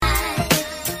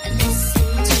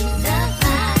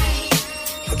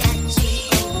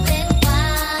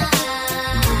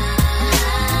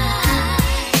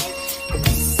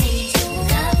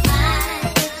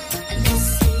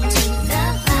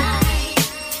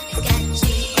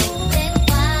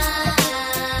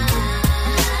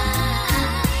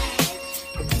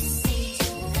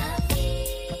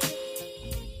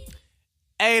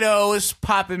Hey, it's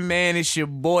poppin', man. It's your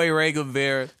boy, Ray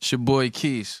Guevara. It's your boy,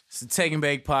 Keys. It's the Take and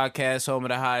Bake podcast, home of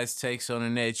the highest takes on the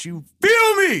net. You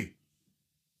feel me?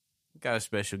 Got a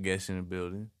special guest in the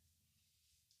building.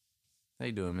 How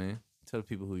you doing, man? Tell the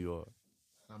people who you are.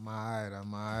 I'm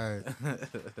alright.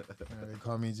 They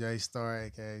call me J Star,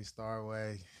 a.k.a.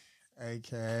 Starway,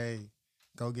 a.k.a.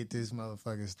 go get this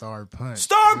motherfucking Star Punch.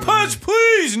 Star Punch,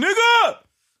 please, nigga!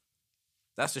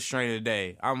 That's the strain of the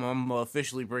day. I'm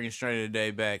officially bringing strain of the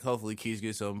day back. Hopefully, Keys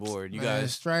gets on board. You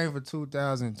guys, strain for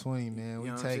 2020, man. We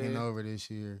know what I'm taking saying? over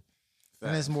this year. Facts.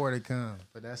 And there's more to come,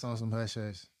 but that's on some hush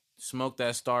hush. Smoke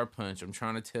that Star Punch. I'm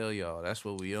trying to tell y'all. That's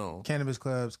what we own. Cannabis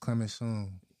clubs coming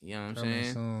soon. You know what I'm Coming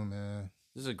saying? soon, man.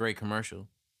 This is a great commercial.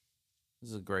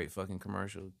 This is a great fucking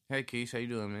commercial. Hey, Keys, how you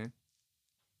doing, man?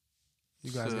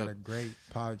 You guys Sub. got a great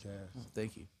podcast.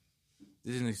 Thank you.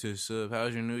 This is to sub. How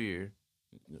was your New Year?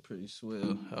 Pretty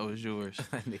swell. How was yours?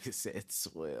 Nigga said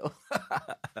swell.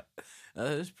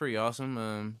 It's pretty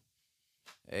awesome.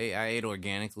 I ate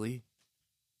organically.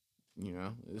 You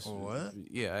know. What?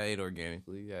 Yeah, I ate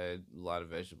organically. I had a lot of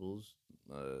vegetables,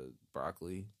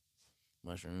 broccoli,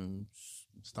 mushrooms,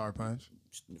 Star Punch.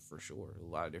 for sure. A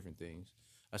lot of different things.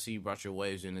 I see you brought your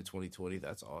waves into 2020.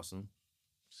 That's awesome.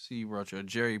 See, you brought your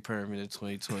Jerry perm in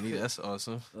 2020. That's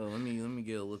awesome. Oh, let me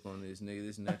get a look on this, nigga.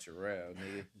 This natural,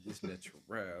 nigga. This natural,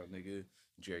 nigga.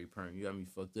 Jerry Perm, you got me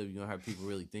fucked up. You don't have people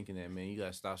really thinking that, man. You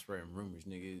gotta stop spreading rumors,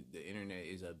 nigga. The internet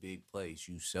is a big place.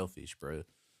 You selfish, bro.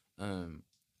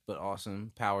 But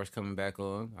awesome. Power's coming back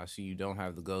on. I see you don't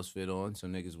have the ghost fit on, so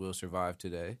niggas will survive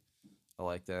today. I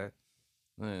like that.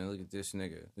 Man, look at this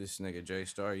nigga. This nigga J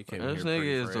Star. You came in This here pretty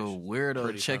nigga is fresh. a weirdo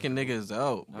Pretty checking comfortable. niggas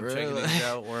out, I'm bro. checking niggas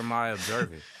out, or am I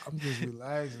observing? I'm just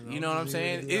relaxing. You know what I'm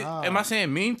saying? Yeah. Am I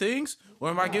saying mean things, or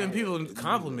am I giving people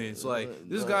compliments? Like,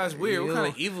 this guy's weird. What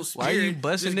kind of evil spirit? Why you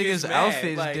busting just gets niggas' mad?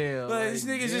 outfits like, down? Like, this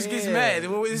nigga just gets damn. mad.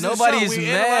 It's Nobody a show. is We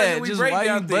mad. analyze it, we Just break why you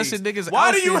down busting things. niggas'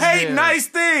 Why do you outfits hate down? nice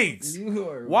things? You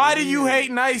are Why do you weird.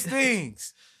 hate nice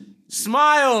things?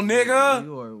 Smile, nigga.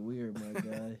 You are weird, my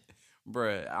guy.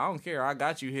 Bruh, I don't care. I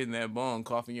got you hitting that bong,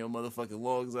 coughing your motherfucking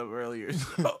lungs up earlier.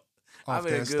 So, Off I'm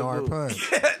in a that good Star mood.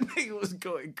 Punch. Yeah, that nigga was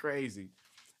going crazy.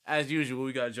 As usual,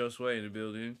 we got Joe Sway in the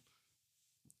building.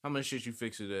 How much shit you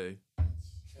fix today?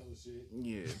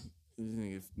 Yeah. This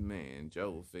nigga, man,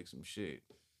 Joe will fix some shit.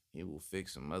 He will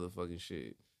fix some motherfucking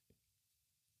shit.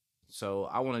 So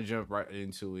I want to jump right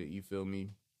into it. You feel me?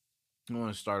 I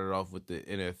want to start it off with the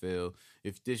NFL.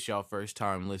 If this y'all first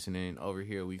time listening, over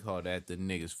here we call that the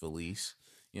niggas Felice.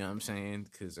 You know what I'm saying?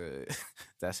 Because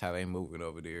that's how they moving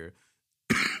over there.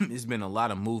 There's been a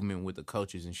lot of movement with the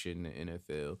coaches and shit in the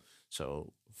NFL.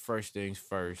 So first things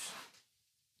first,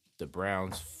 the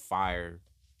Browns fired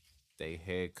their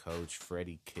head coach,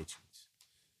 Freddie Kitchens.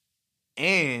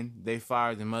 And they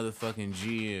fired the motherfucking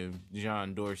GM,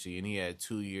 John Dorsey, and he had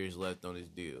 2 years left on his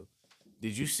deal.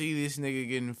 Did you see this nigga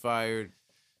getting fired,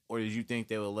 or did you think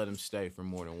they would let him stay for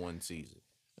more than one season?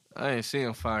 I ain't see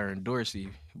him firing Dorsey,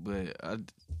 but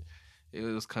it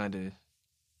was kind of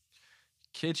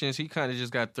Kitchens. He kind of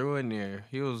just got thrown in there.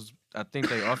 He was, I think,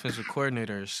 their offensive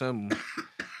coordinator or something.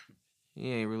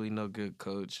 He ain't really no good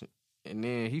coach. And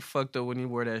then he fucked up when he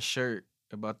wore that shirt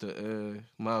about the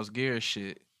Myles Garrett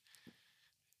shit.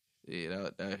 Yeah,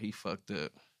 that he fucked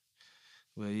up.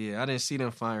 But yeah, I didn't see them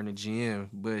firing the GM.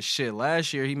 But shit,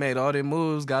 last year he made all them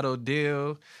moves, got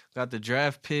Odell, got the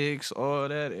draft picks, all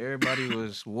that. Everybody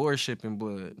was worshiping,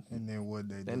 but And then what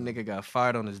they that do? nigga got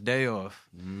fired on his day off.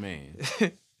 Man.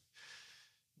 They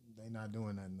not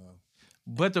doing nothing though.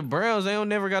 But the Browns, they don't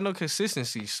never got no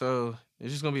consistency. So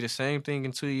it's just going to be the same thing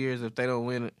in 2 years if they don't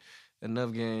win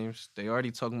enough games. They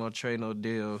already talking about trading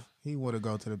Odell. He would have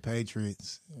go to the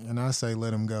Patriots, and I say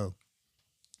let him go.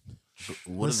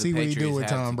 What Let's do the see what he do Patriots with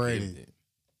have Tom to Brady. give them?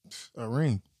 A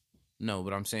ring. No,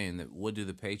 but I'm saying that what do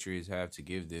the Patriots have to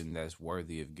give them that's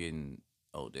worthy of getting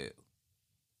Odell?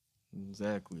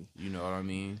 Exactly. You know what I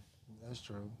mean? That's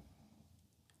true.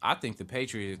 I think the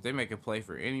Patriots, if they make a play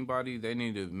for anybody, they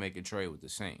need to make a trade with the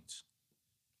Saints.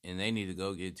 And they need to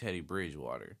go get Teddy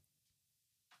Bridgewater.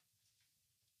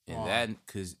 And Wow. that,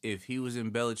 because if he was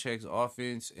in Belichick's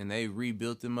offense and they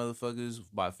rebuilt the motherfuckers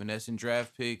by finessing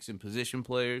draft picks and position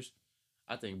players,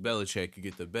 I think Belichick could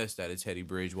get the best out of Teddy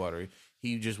Bridgewater.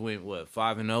 He just went,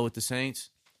 5-0 with the Saints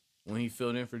when he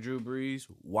filled in for Drew Brees?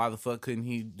 Why the fuck couldn't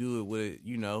he do it with,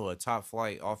 a top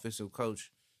flight offensive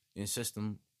coach and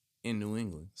system in New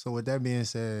England? So with that being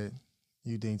said,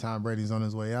 you think Tom Brady's on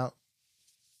his way out?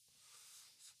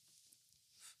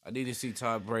 I need to see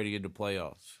Tom Brady in the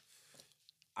playoffs.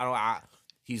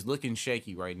 He's looking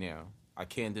shaky right now. I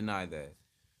can't deny that.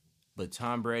 But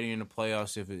Tom Brady in the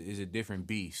playoffs is a different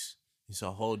beast. It's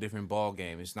a whole different ball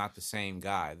game. It's not the same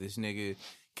guy. This nigga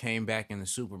came back in the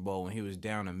Super Bowl when he was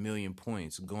down 1,000,000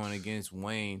 points going against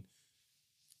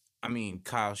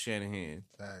Kyle Shanahan.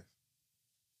 Facts.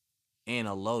 And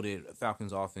a loaded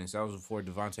Falcons offense. That was before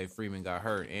Devontae Freeman got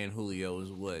hurt. And Julio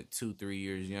was, 2-3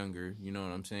 years younger. You know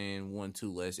what I'm saying?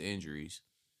 1-2 less injuries.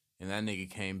 And that nigga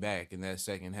came back in that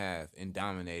second half and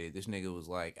dominated. This nigga was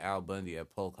like Al Bundy at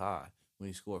Polk High when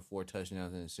he scored 4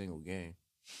 touchdowns in a single game.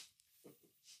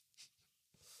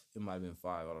 It might have been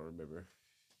 5. I don't remember.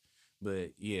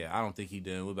 But, yeah, I don't think he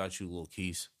done. What about you, Lil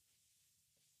Keys?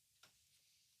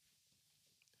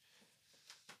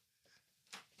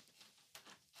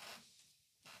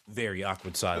 Very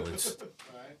awkward silence.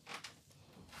 Right.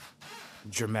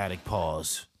 Dramatic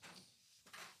pause.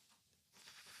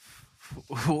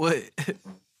 What?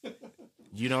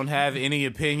 You don't have any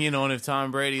opinion on if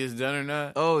Tom Brady is done or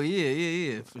not? Oh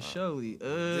yeah, for sure.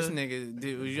 This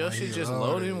nigga, was your shit just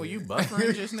loaded. loading? Were you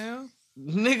buffering just now?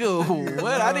 Nigga,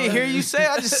 what? I didn't hear you say.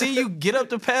 I just see you get up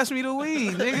to pass me the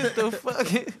weed. Nigga, the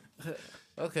fuck?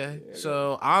 Okay,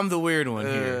 so I'm the weird one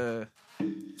here.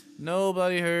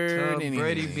 Nobody heard Tom anything.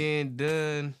 Brady being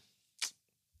done.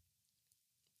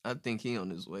 I think he on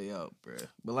his way out, bruh.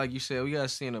 But like you said, we gotta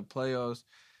see in the playoffs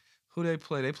who they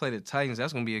play. They play the Titans.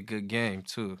 That's gonna be a good game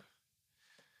too.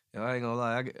 And I ain't gonna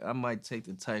lie, I might take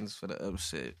the Titans for the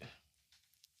upset.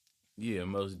 Yeah,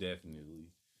 most definitely.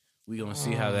 We gonna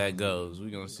see how that goes. We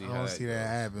gonna see I how don't that see goes. that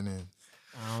happening.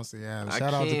 I don't see that happening. I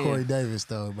Shout out to can't. Corey Davis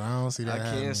though, but I don't see that I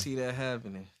happening. can't see that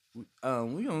happening. We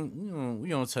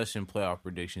gonna touch in playoff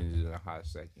predictions in a hot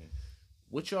second.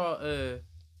 What y'all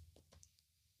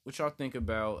think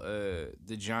about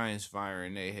the Giants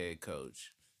firing their head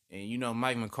coach? And you know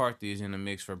Mike McCarthy is in the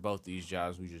mix for both these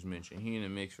jobs we just mentioned. He in the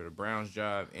mix for the Browns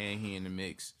job and he in the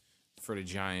mix for the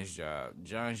Giants job.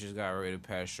 Giants just got rid of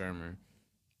Pat Shermer.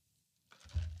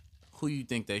 Who you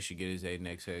think they should get as their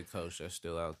next head coach that's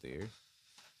still out there?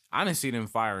 I didn't see them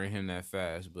firing him that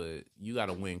fast, but you got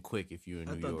to win quick if you're in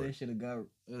New I thought York. they should have got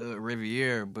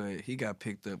Riviere, but he got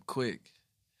picked up quick.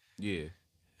 Yeah.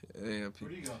 Yeah, Where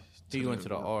do you go? He went to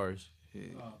the R's. Yeah.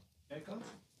 Head coach?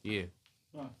 Yeah.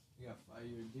 Huh. He got a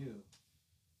 5-year deal.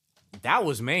 That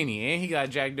was Manny, and he got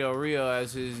Jack Del Rio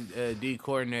as his D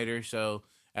coordinator, so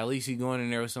at least he going in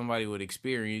there with somebody with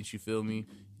experience, you feel me?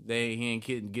 He ain't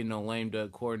getting no lame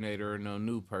duck coordinator or no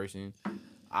new person.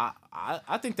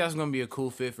 I think that's gonna be a cool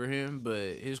fit for him,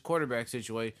 but his quarterback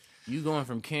situation, you going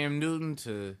from Cam Newton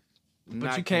to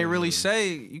But you can't really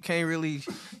say you can't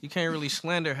really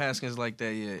slander Haskins like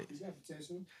that yet. He's got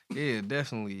potential. Yeah,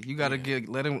 definitely. You gotta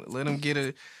let him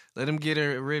get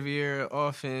a Riviera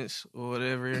offense or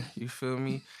whatever. You feel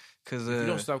me? Cause you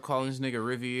don't stop calling this nigga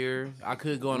Riviere. I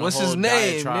could go on what's a whole his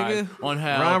name, diatribe nigga? on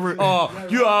how Ron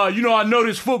you know I know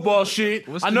this football shit.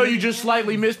 What's I the know name? you just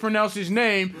slightly mispronounced his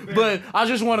name, but I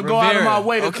just want to go out of my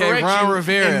way to correct Ron you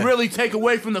Rivera. and really take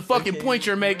away from the fucking point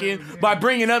you're making by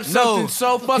bringing up something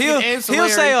so fucking ancillary.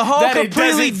 He'll say a whole that it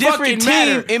completely doesn't different fucking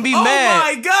team matter. and be oh mad.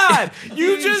 Oh my god,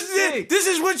 you He just sick. did. This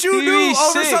is what you He do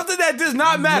over sick. something that does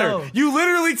not matter. No. You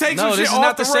literally take No, some this shit is not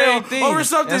off the the same rail thing. over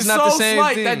something That's not the so same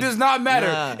slight thing. that does not matter.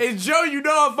 Nah. And Joe, you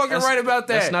know I'm fucking right about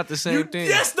that. That's not the same thing.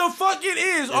 Yes, the fuck it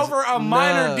is over a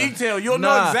minor Nah. detail. You'll know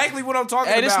Nah. exactly what I'm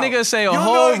talking Hey, this about. nigga say a You'll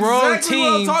whole know wrong exactly what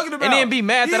I'm team talking about. and then be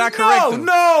mad that I correct him.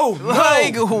 No,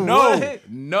 Like, what?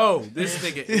 no. This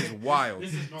nigga is wild.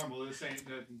 This is normal. This ain't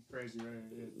nothing crazy,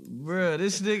 right? Bruh,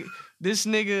 this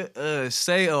nigga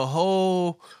say a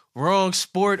whole wrong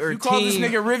sport or You team. called this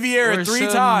nigga Riviera or 3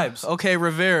 something. Okay, Okay,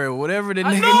 Rivera, whatever the no,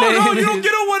 nigga name no, is. you don't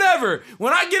get a whatever.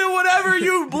 When I get a whatever,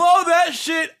 you blow that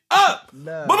shit up.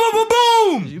 Nah. Boom, boom, boom,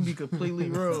 boom. You be completely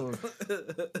wrong.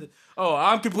 Oh,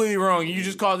 I'm completely wrong. You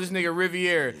just called this nigga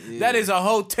Riviera. That is a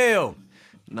hotel.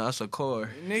 Nah, it's a car.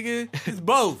 Nigga, it's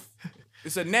both.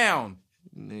 It's a noun.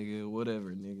 Nigga,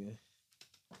 whatever, nigga.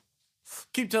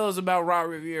 Keep telling us about Rod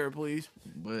Riviera, please.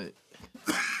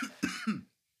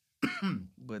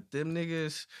 But them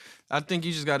niggas, I think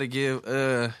you just gotta give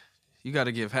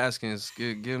Haskins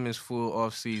give him his full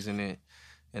off season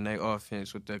and their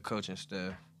offense with their coaching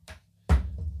staff.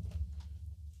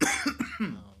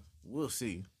 We'll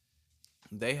see.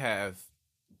 They have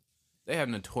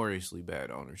notoriously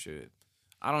bad ownership.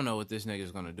 I don't know what this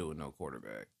nigga's gonna do with no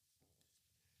quarterback.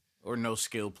 Or no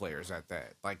skill players at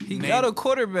that. Like He got a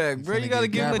quarterback, bro. Finna You gotta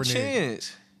get give him a Kaepernick.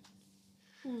 chance.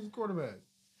 Who's the quarterback?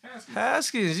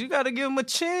 Haskins, you gotta give him a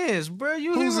chance, bro.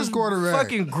 Who's his quarterback?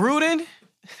 Fucking Gruden?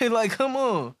 Like, come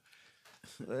on.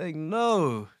 Like,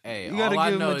 no. Hey, You gotta all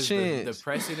I give him know a is chance. the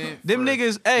precedent. Them for,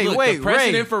 niggas, hey, look, wait, the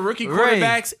precedent Ray, for rookie Ray.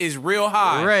 quarterbacks is real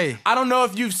high. Ray. I don't know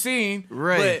if you've seen,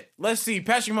 Ray. but let's see.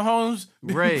 Patrick Mahomes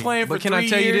been Ray, playing for but can 3 I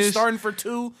tell you years, this? starting for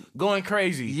 2, going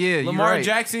crazy. Yeah, you Lamar right.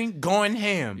 Jackson going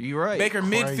ham. You right. Baker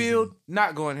Crazy. midfield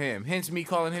not going ham. Hence me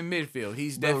calling him midfield.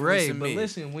 He's But definitely Ray, some but mid.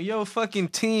 listen, when your fucking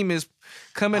team is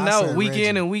coming I out said week Reggie.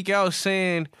 in and week out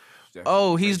saying, Definitely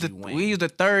 "Oh, he's Reggie Wayne, the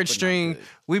third but not string. good.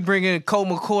 We bring in Colt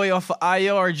McCoy off of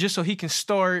IR just so he can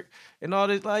start and all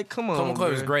this." Like, come on, Colt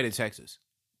McCoy was bruh. great at Texas.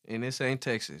 And this ain't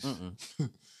Texas. Mm-mm.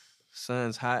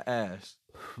 Son's hot ass.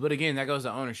 But again, that goes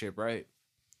to ownership, right?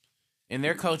 And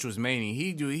their coach was Maney.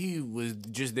 He was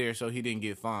just there so he didn't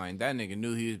get fined. That nigga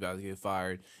knew he was about to get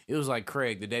fired. It was like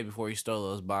Craig the day before he stole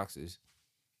those boxes.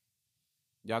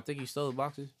 Y'all think he stole the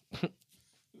boxes?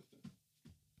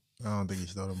 I don't think he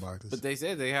stole them boxes. But they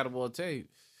said they had them on tape.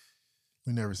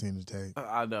 We never seen the tape.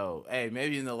 I know. Hey,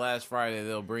 maybe in the last Friday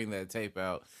they'll bring that tape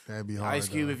out. That'd be hard. Ice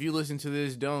Cube, though. if you listen to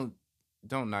this, don't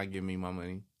not give me my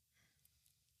money.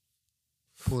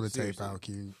 Pull the Seriously. tape out,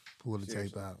 Cube. Pull the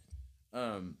Seriously. tape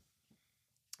out.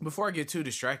 Before I get too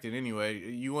distracted, anyway,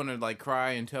 you want to like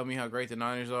cry and tell me how great the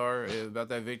Niners are about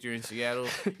that victory in Seattle?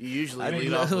 You usually I lead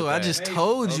didn't off with know. I that. just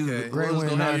told you. Okay. Great what was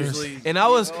win, gonna Niners. happen. Usually- And I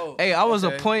was, Oh, I was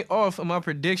okay. a point off of my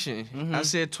prediction. Mhm. I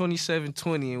said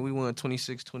 27-20 and we won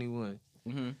 26-21.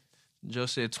 Mhm. Joe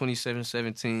said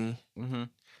 27-17. Mhm.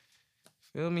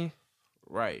 Feel me?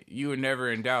 Right. You were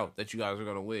never in doubt that you guys were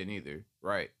gonna win either.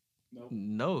 Right.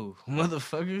 No,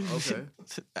 motherfucker. Okay.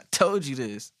 I told you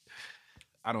this.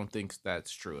 I don't think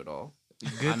that's true at all. I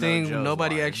Good know thing Joe's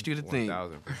nobody lying, asked you to think.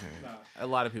 1000%. A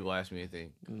lot of people ask me to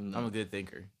think. No, I'm a good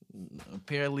thinker.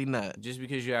 apparently not. Just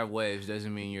because you have waves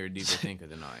doesn't mean you're a deeper thinker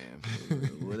than I am.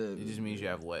 Whatever. It just means you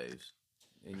have waves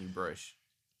and you brush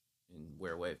and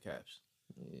wear wave caps.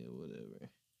 Yeah, whatever.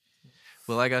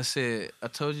 But like I said, I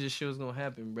told you this shit was gonna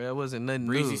happen, bro. It wasn't nothing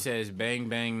Breezy new. says, "Bang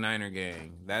bang Niner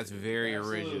gang." That's very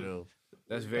original.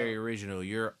 That's very original.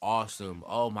 You're awesome.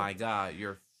 Oh my god,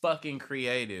 you're fucking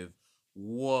creative.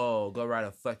 Whoa, go write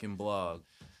a fucking blog.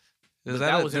 But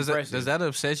that was impressive. Does that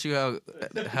upset you how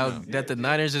that the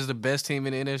Niners is the best team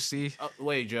in the NFC?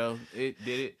 Wait, Joe, it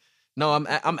did it? No,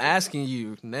 I'm asking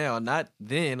you now, not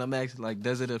then. I'm asking like,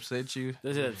 does it upset you?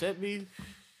 Does it upset me?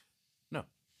 No,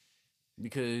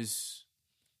 because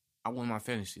I won my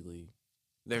fantasy league.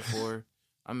 Therefore,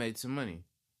 I made some money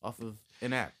off of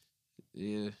an app.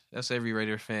 Yeah, that's every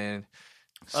Raider fan.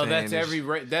 Oh, that's saying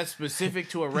this. that's specific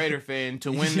to a Raider fan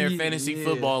to win their fantasy Yeah.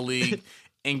 football league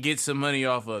and get some money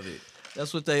off of it.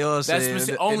 That's what they all say. That's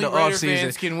in only the Raider offseason.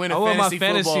 fans can win a I want my fantasy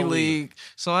fantasy football league,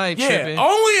 so I ain't Yeah, tripping.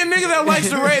 only a nigga that likes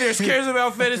the Raiders cares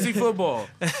about fantasy football.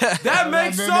 That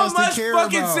makes Nothing so else to much care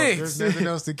fucking about. sense. There's nothing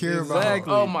else to care about.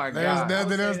 Exactly. Oh my There's god.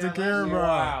 nothing else to care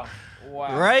about.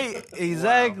 Wow. Right?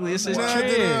 Exactly. It's a Nothing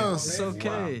trend. else. It's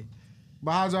okay.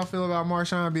 But how'd y'all feel about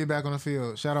Marshawn being back on the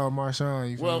field? Shout out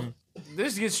Marshawn. You feel Well, me?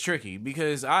 this gets tricky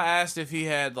because I asked if he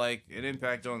had like an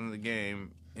impact on the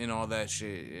game and all that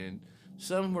shit, and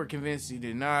some were convinced he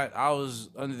did not. I was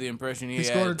under the impression he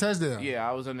Scored a had- touchdown. Yeah,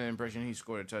 I was under the impression he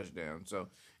scored a touchdown. So,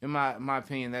 in my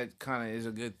opinion, that kind of is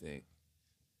a good thing,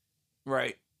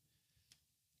 right?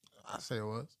 I say it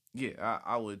was. Yeah,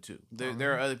 I would too.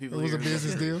 There are other It people. was a here who-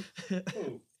 business deal.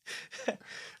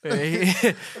 Yeah,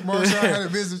 Marshawn had a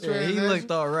business he transaction.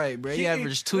 looked all right, bro. He He-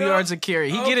 averaged 2 no. yards a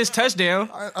carry. He get his touchdown.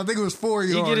 I think it was 4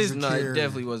 He yards. get his a no. It carry.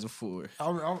 definitely wasn't 4.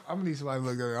 I'm gonna need somebody to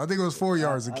look at it. I think it was 4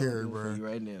 yards a carry, I'm looking for bro. you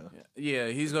right now. Yeah,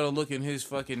 he's gonna look in his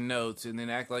fucking notes and then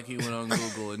act like he went on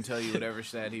Google and tell you whatever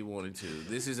stat he wanted to.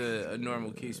 This is a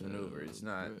normal Keys maneuver. It's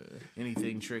not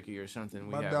anything tricky or something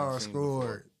we My haven't dog seen before.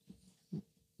 scored.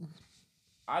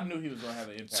 I knew he was gonna have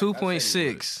an impact.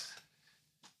 2.6.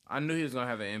 I knew he was gonna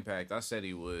have an impact. I said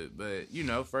he would, but you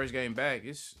know, first game back,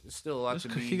 it's still a lot to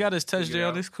be. He got his figured touchdown.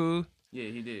 out. It's cool. Yeah,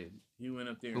 he did. He went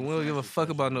up there. But and we don't give a smashed his fuck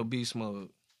about touchdown. no beast mode.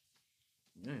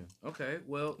 Yeah. Okay.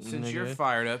 Well, since you're Nigga.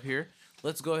 fired up here,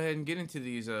 let's go ahead and get into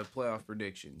these playoff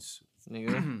predictions.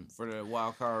 Nigga. For the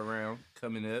wild card round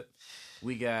coming up.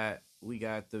 We got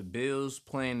the Bills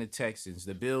playing the Texans.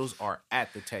 The Bills are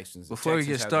at the Texans. The Before we Texans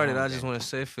get have the started, home I just game. want to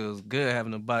say it feels good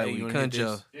having a bye Hey, you week. wanna hit Cunt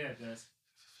Joe. this? Yeah, it does.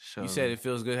 Show You said me. it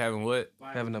feels good having what?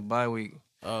 Having a bye week.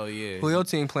 Oh yeah. Who your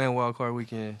team playing wild card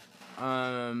weekend?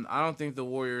 I don't think the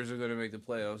Warriors are gonna make the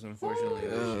playoffs, unfortunately,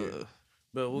 this year.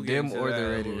 But we'll get Them into or that the a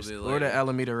little Raiders. bit Or the later.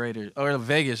 Alameda Raiders. Or the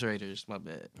Vegas Raiders. My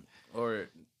bad. Or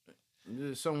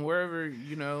some wherever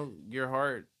your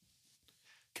heart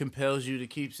compels you to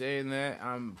keep saying that.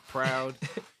 I'm proud.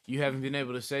 You haven't been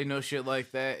able to say no shit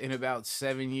like that in about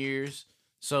 7 years.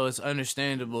 So it's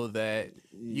understandable that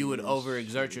you would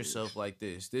overexert yourself like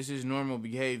this. This is normal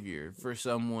behavior for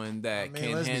someone that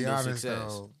can let's be handle honest, success.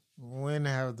 though. When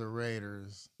have the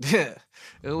Raiders? Yeah,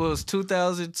 it was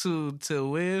 2002 to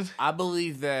win. I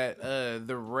believe that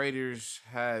the Raiders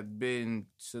have been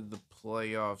to the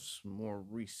playoffs more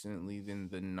recently than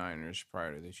the Niners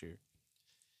prior to this year.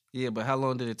 Yeah, but how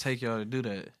long did it take y'all to do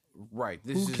that? Right.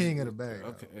 Who king of the bag?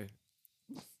 Okay.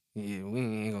 Yeah, we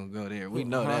ain't gonna go there. We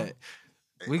know Huh? that.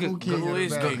 We Who could king Who of the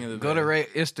is bag? king of the go to bag? Ray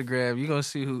Instagram. You gonna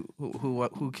see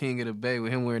who king of the bay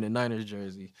with him wearing the Niners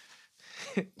jersey.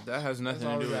 That has That's nothing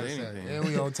all to we do with gotta say. anything. And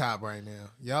we on top right now.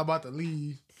 Y'all about to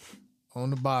leave on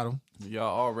the bottom.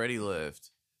 Y'all already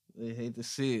left. They hate to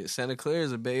see it. Santa Clara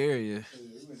is a Bay Area.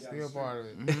 Still part of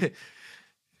it. Mhm.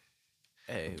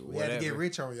 Hey, We had to get whatever.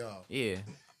 rich on y'all. Yeah.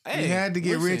 We Hey, had to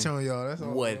get listen, rich on y'all. That's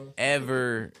all.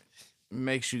 Whatever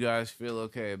makes you guys feel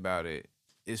okay about it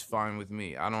is fine with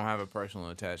me. I don't have a personal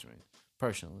attachment.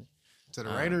 Personally. To the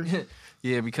Raiders.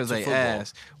 Yeah, because To they football.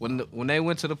 asked when they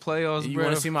went to the playoffs, You bro.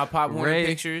 want to see my Pop Warner Ray-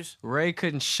 pictures? Ray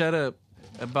couldn't shut up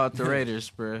about the Raiders,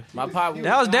 bro. My Pop.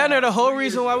 That was down there the whole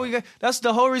reason why we got. That's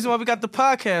the whole reason why we got the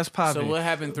podcast popping. So what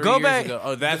happened 3 Go years back- ago?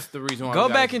 Oh, that's the reason why. Go we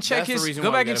got back it. and check That's the his. reason Go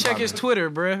why we back got and it check his popping. Twitter,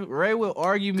 bro. Ray will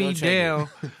argue me check it. down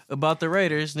about the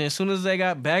Raiders, and then as soon as they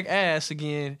got back ass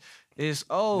again, it's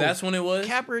That's when it was.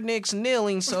 Kaepernick's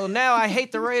kneeling, so now I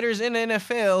hate the Raiders in the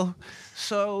NFL.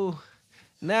 So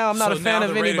now I'm not So a fan now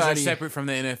of the Raiders anybody. are separate from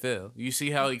the NFL. You see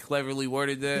how he cleverly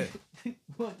worded that,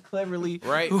 Cleverly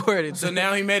right? worded. So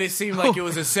now he made it seem like it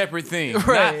was a separate thing.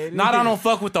 Right. Not I don't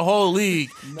fuck with the whole league.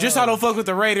 Just I don't fuck with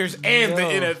the Raiders and the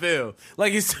No. NFL.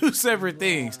 Like it's two separate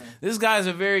things. This guy's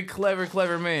a very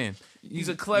clever man. He's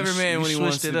a clever man you when he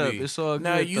wants switched to it up. be. It's all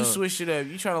Now good, you though. switched it up.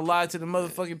 You trying to lie to the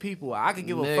motherfucking people. I could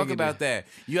give a fuck Negative. about that.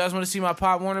 You guys want to see my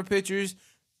Pop Warner pictures?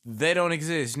 They don't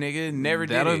exist, nigga. Never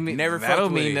did That it. don't mean- Never that fucked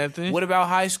don't with mean it. nothing. What about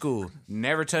high school?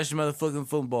 Never touched motherfucking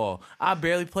football. I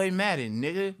barely played Madden,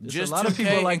 nigga. Just a lot of 2K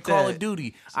people like and Call that. of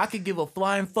Duty. I could give a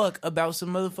flying fuck about some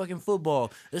motherfucking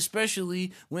football,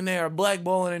 especially when they are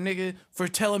blackballing a nigga for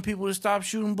telling people to stop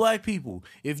shooting black people.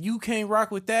 If you can't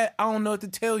rock with that, I don't know what to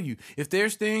tell you. If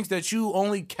there's things that you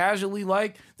only casually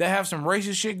like that have some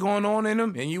racist shit going on in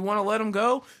them and you want to let them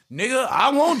go, nigga,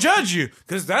 I won't judge you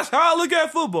because that's how I look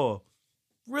at football.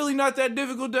 Really not that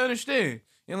difficult to understand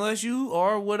unless you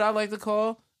are what I like to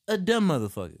call a dumb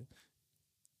motherfucker.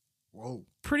 Whoa.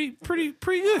 Pretty good.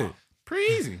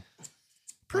 Pretty easy.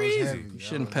 Pretty That was easy. heavy.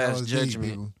 Shouldn't That pass was deep, judgment.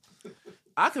 people.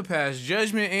 I could pass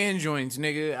judgment and joints,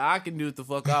 nigga. I can do what the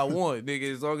fuck I want,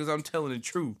 nigga, as long as I'm telling the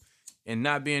truth and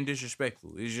not being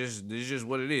disrespectful. It's just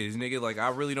what it is, nigga. Like I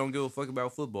really don't give a fuck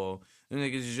about football. Them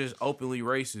niggas is just openly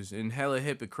racist and hella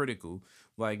hypocritical.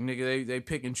 Like nigga, they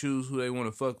pick and choose who they want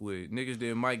to fuck with. Niggas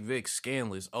did Mike Vick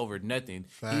scandalous over nothing.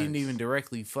 Facts. He didn't even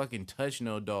directly fucking touch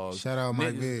no dog. Shout out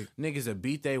Mike niggas, Vick. Niggas a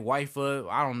beat they wife up.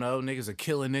 I don't know. Niggas a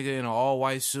kill a nigga in an all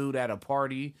white suit at a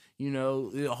party. You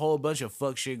know, a whole bunch of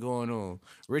fuck shit going on.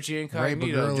 Richie Rape a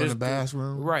Incognito girl in just the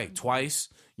bathroom. right twice.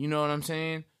 You know what I'm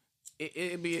saying?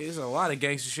 It's a lot of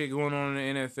gangster shit going on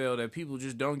in the NFL that people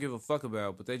just don't give a fuck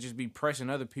about, but they just be pressing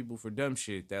other people for dumb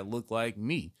shit that look like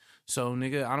me. So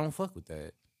nigga, I don't fuck with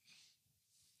that.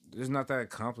 It's not that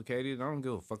complicated. I don't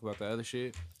give a fuck about the other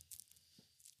shit.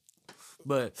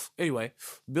 But anyway,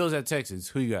 Bills at Texans.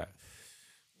 Who you got?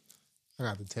 I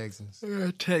got the Texans.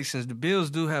 Texans. The Bills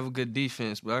do have a good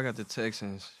defense, but I got the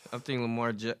Texans. I think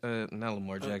not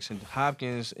Lamar Jackson,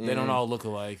 Hopkins. And They don't all look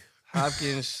alike.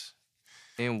 Hopkins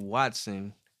and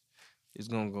Watson is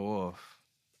gonna go off,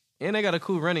 and they got a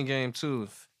cool running game too.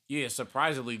 Yeah,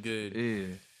 surprisingly good.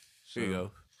 Yeah. Here you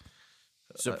go.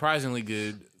 Surprisingly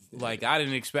good. Like I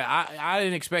didn't expect. I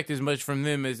didn't expect as much from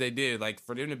them as they did. Like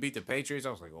for them to beat the Patriots, I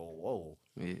was like, oh, whoa.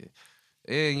 Yeah.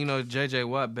 And, you know, J.J.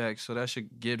 Watt back, so that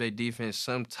should give their defense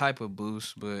some type of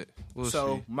boost, but we'll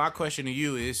see. My question to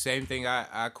you is same thing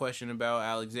I question about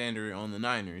Alexander on the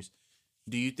Niners.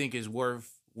 Do you think it's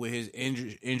worth, with his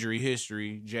injury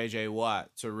history, J.J. Watt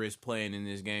to risk playing in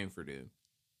this game for them?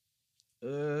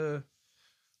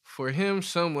 For him,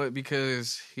 somewhat,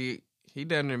 because he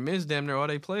damn near all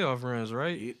they playoff runs,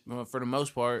 right? For the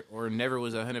most part, or never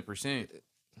was 100%.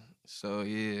 So,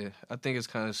 yeah, I think it's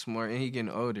kind of smart, and he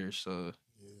getting older, so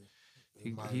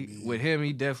might he be. with him,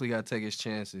 he definitely got to take his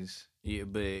chances. Yeah,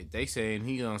 but they saying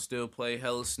he gonna still play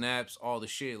hella snaps, all the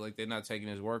shit. Like they're not taking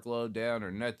his workload down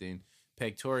or nothing.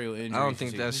 Pectoral injury. I don't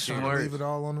think that's He's trying smart. to leave it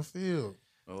all on the field.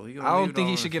 Oh, I don't think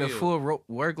he should get a full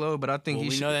workload, but I think Well, he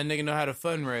we should. know that nigga know how to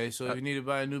fundraise, so if you need to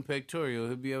buy a new pectoral,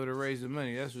 he'll be able to raise the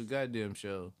money. That's what goddamn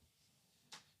show.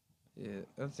 Yeah,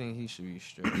 I think he should be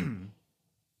straight.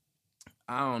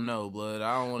 I don't know, blood.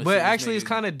 I don't want to. But actually, it's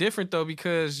kind of different though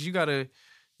because you gotta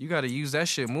use that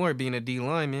shit more being a D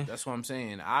lineman. That's what I'm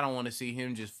saying. I don't want to see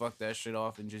him just fuck that shit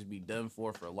off and just be done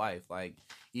for life. Like,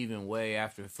 even way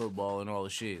after football and all the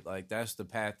shit. Like, that's the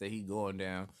path that he going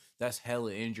down. That's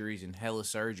hella injuries and hella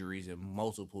surgeries in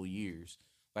multiple years.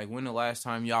 Like, when the last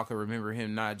time y'all could remember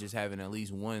him not just having at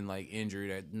least one, like, injury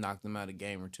that knocked him out a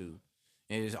game or two?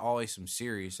 And it's always some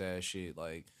serious ass shit.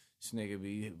 Like, this nigga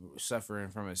be suffering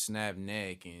from a snapped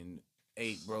neck and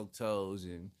 8 broke toes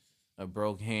and a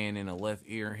broke hand and a left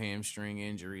ear hamstring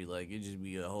injury. Like, it just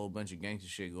be a whole bunch of gangster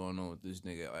shit going on with this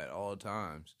nigga at all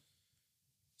times.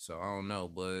 So, I don't know,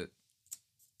 but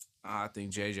I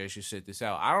think JJ should sit this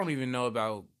out. I don't even know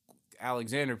about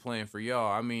Alexander playing for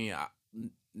y'all. I mean,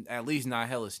 at least not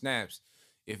hella snaps.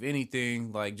 If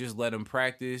anything, like, just let him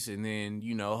practice and then,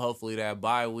 you know, hopefully that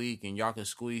bye week and y'all can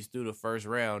squeeze through the first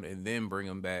round and then bring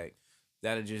him back.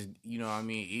 That'll just, you know what I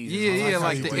mean, easy. Yeah,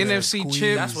 like the NFC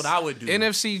chip. That's what I would do.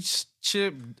 NFC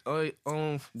chip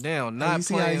on down. Not you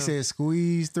see how playing. he said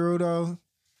squeeze through, though?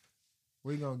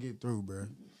 We gonna get through, bro.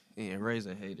 Yeah, Ray's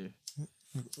a hater.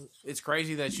 It's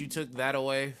crazy that you took that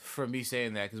away from me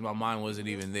saying that because my mind wasn't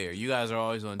even there. You guys are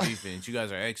always on defense. You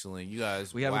guys are excellent. You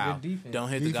guys, We have a good defense. Don't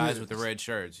hit the guys with the red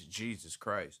shirts. Jesus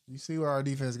Christ. You see where our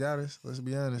defense got us? Let's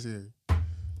be honest here.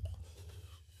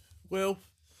 Well,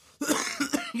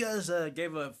 you guys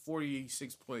gave up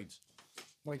 46 points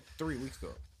like 3 weeks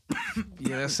ago.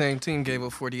 Yeah, that same team gave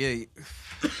up 48.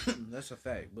 That's a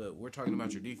fact, but we're talking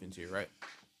about your defense here, right?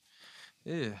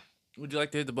 Yeah. Would you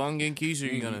like to hit the ball game, Keys, or are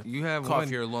you going to cough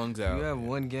your lungs out? You have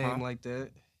one game like that.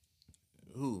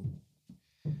 Who?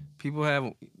 People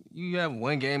have... You have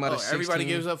one game out of 16. Everybody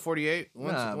gives up 48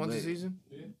 once but- a season?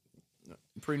 Yeah.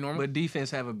 Pretty normal? But defense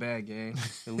have a bad game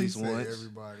at least He said once.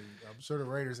 everybody. I'm sure the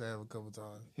Raiders have a couple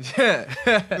times. Yeah.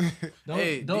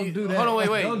 Don't do that. Hold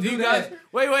on, wait. Don't Do you do guys that.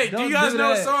 wait? Do Don't you guys do know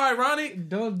that. it's so ironic?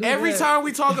 Don't do Every that. time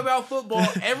we talk about football,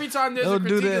 every time there's a Don't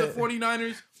do critique of that. the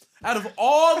 49ers, out of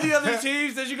all the other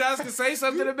teams that you guys can say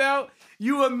something about,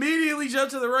 you immediately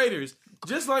jump to the Raiders.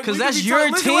 Just like Because we could that's be your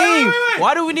talking- team. Listen, wait.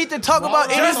 Why do we need to talk about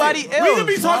Justin, anybody else? We could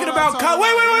be talking about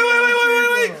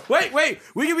Wait. wait.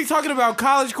 We could be talking about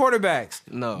college quarterbacks.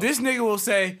 No. This nigga will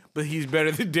say, but he's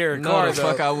better than Derek No, Carr. the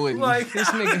fuck though. I wouldn't. Like This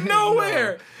out nigga- of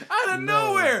nowhere, out of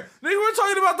nowhere. Nigga, we're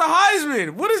talking about the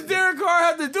Heisman. What does Derek Carr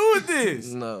have to do with this?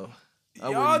 No. I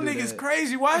Y'all wouldn't do niggas that.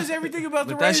 crazy. Why is everything about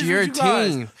the But that's Raiders your with you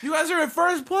guys? team. You guys are in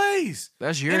first place.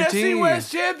 That's your NFC team.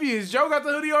 West champions. Joe got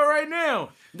the hoodie on right now.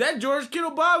 That George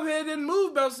Kittle bobhead didn't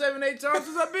move about 7-8 times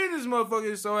since I've been in this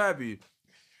motherfucker. So happy.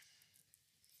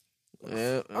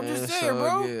 Yeah, I'm just man, saying, so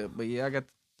bro. good. But yeah, I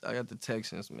got the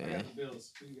Texans, I man. got the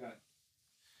Bills. Who you got?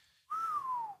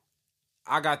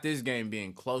 I got this game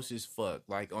being close as fuck,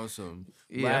 like on some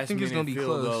Yeah, I last think it's minute gonna be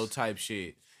field goal close. type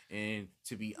shit. And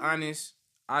to be honest,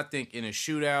 I think in a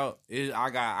shootout, I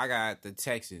got the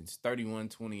Texans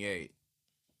 31-28.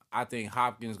 I think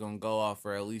Hopkins gonna go off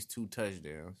for at least 2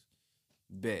 touchdowns.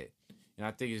 Bet. And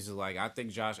I think it's just like I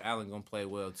think Josh Allen gonna play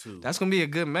well too. That's gonna be a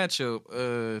good matchup.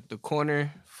 The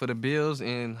corner for the Bills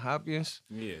and Hopkins.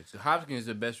 Yeah, so Hopkins is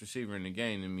the best receiver in the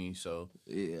game to me. So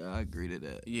Yeah, I agree to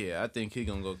that. yeah, I think he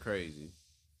gonna go crazy.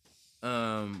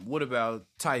 What about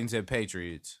Titans and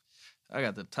Patriots? I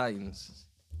got the Titans.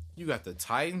 You got the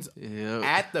Titans Yeah. at the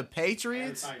I got the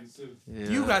Patriots. Titans too. Yeah.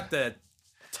 You got the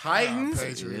Titans.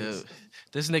 Patriots. Yeah.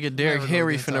 This nigga Derrick Never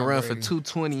Henry gonna get finna Tom run for Brady.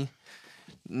 220.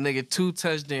 Nigga 2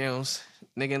 touchdowns.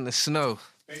 Nigga in the snow.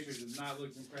 Patriots have not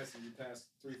looked impressive the past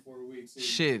 3-4 weeks.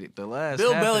 Shit, the last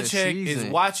Bill half of the Belichick is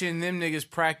season. watching them niggas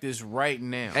practice right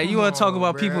now. Hey, you want to talk Come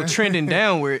about on, people bruh. trending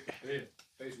downward? Yeah,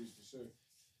 Patriots for sure.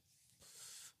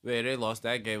 Man, they lost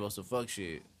that game on some fuck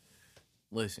shit.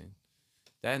 Listen,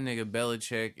 that nigga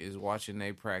Belichick is watching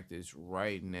they practice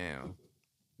right now.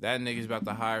 That nigga's about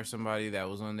to hire somebody that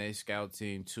was on their scout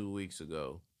team 2 weeks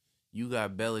ago. You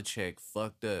got Belichick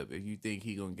fucked up if you think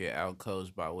he gonna get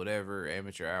outcoached by whatever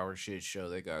amateur hour shit show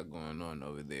they got going on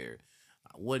over there.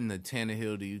 What in the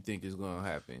Tannehill do you think is gonna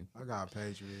happen? I got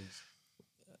Patriots.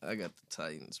 I got the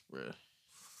Titans, bro.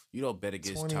 You don't bet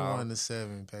against 21 Tom. to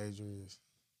 7 Patriots.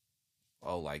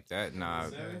 Oh, like that? Nah.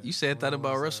 You said that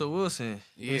about Russell Wilson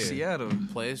Yeah. in Seattle.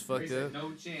 Players fucked They up. said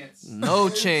no chance. No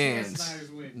chance.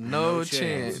 Niners win. No No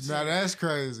chance. chance. Now that's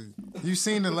crazy. You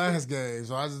seen the last game,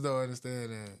 so I just don't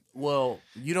understand that. Well,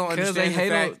 you don't 'Cause understand they the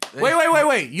hate fact. on-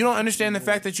 Wait. You don't understand the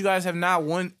fact that you guys have not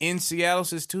won in Seattle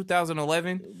since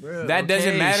 2011. That doesn't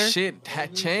Okay, matter. Shit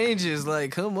changes.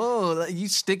 Like, come on. Like, you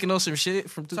sticking on some shit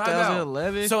from Time out.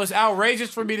 2011. So it's outrageous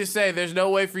for me to say there's no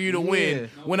way for you to win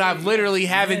Yeah. when I've literally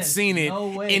haven't Yes, seen it no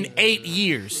way. in 8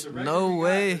 years. No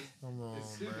way. Come on,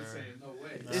 Simply man. saying no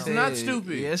way. It's not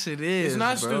stupid. Yes, it is. It's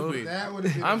not bro. stupid. That would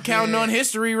have been. I'm counting on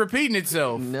history repeating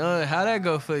itself. No, how'd that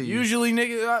go for you? Usually,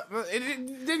 nigga,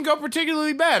 it didn't go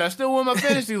particularly bad. I still won my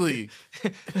fantasy league.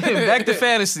 Back to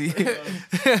fantasy.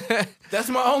 That's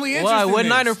my only interest. Why? in What this.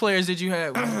 Niner players did you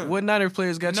have? What Niner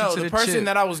players got you No, to the the person chip?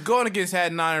 that I was going against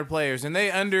had Niner players, and they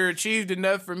underachieved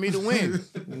enough for me to win.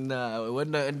 Nah, it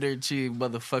wasn't an underachieved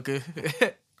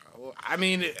motherfucker. I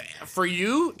mean, for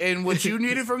you and what you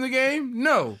needed from the game,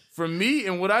 no. For me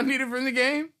and what I needed from the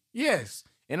game, yes.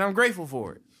 And I'm grateful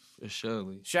for it. For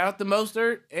surely. Shout out to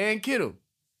Mostert and Kittle.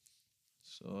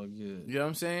 It's all good. You know what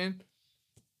I'm saying?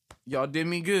 Y'all did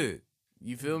me good.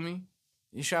 You feel me?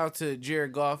 And shout out to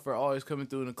Jared Goff for always coming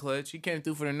through in the clutch. He came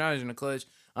through for the Niners in the clutch.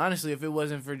 Honestly, if it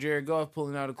wasn't for Jared Goff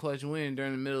pulling out a clutch win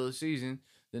during the middle of the season,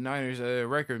 the Niners'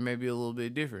 record may be a little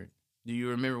bit different. Do you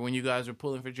remember when you guys were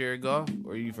pulling for Jared Goff,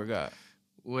 or you forgot?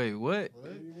 Wait, what?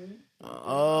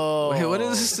 Oh, Wait, what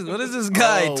is this? What is this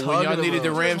guy talking when y'all needed the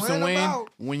about? Rams to Win win? about.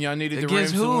 When y'all needed the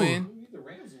Against Rams who? to We win? need the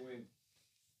Rams to win.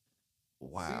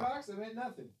 Wow. Seahawks, that meant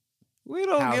nothing. We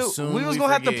don't How get. soon We was we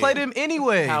gonna have to forget. play them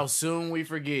anyway. How soon we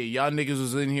forget. Y'all niggas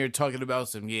was in here talking about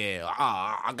some,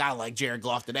 I got like Jared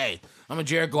Goff today. I'm a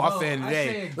Jared Goff fan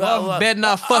today. Goff better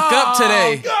not fuck up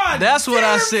today. God That's what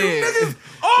I damn, said. You niggas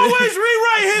always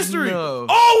rewrite history. No.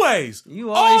 Always.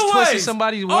 You always twisting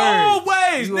somebody's words.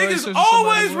 Always. You always Niggas twisting always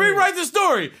somebody's words. rewrite the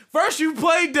story. First you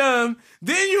play dumb,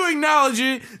 then you acknowledge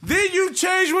it, then you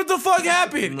change what the fuck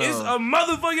happened. No. It's a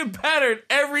motherfucking pattern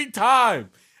every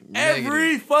time.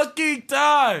 Every fucking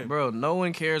time. Bro, no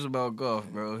one cares about Goff,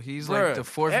 bro. He's like Bruh. the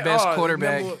fourth best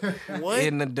quarterback What?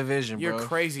 in the division, You're bro.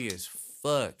 crazy as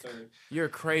fuck. You're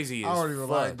crazy as I don't even fuck.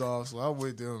 like golf, so I'm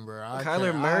with them, bro.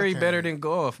 Kyler Murray better than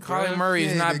Goff, bro. Kyler Murray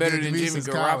is He ain't not been better good to than me Jimmy since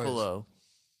college. Garoppolo.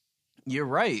 You're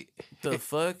right. The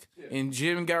fuck? And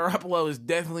Jimmy Garoppolo is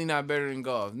definitely not better than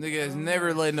Goff. Nigga has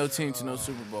never led no team to no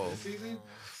Super Bowl. Season?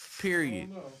 Period. I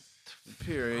don't know.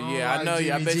 Period. don't Yeah, I like know. I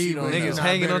Jimmy bet G, you don't but know. Niggas not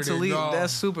hanging better on to than lead Goff. that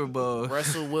Super Bowl.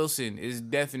 Russell Wilson is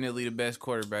definitely the best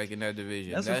quarterback in that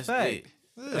division. That's a fact. It.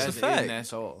 That's a That's it, fact. and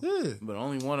that's all. Yeah. But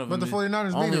only one of But them. the 49ers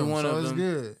beat only them, one so of it's them.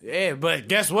 good. Yeah, but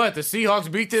guess what? The Seahawks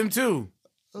beat them too.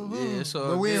 Yeah, it's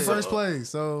all But we in good. first place,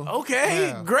 so Okay,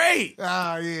 yeah. great.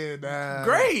 Yeah, nah.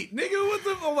 Great, nigga. What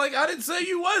the? Like, I didn't say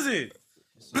you wasn't.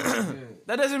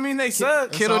 That doesn't mean they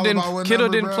suck. Kittle all about what Kittle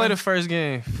number, didn't bro. play the first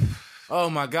game. Oh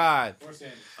my god. Or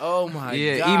Sanders. Oh my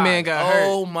Yeah, god. E-Man got hurt.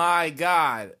 Oh my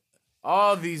god.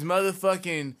 All these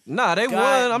motherfucking Nah, they won.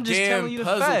 I'm just goddamn telling you the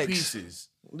puzzle facts. pieces.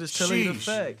 I'm just telling you the Sheesh.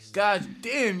 facts. God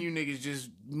damn, you niggas just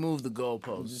moved the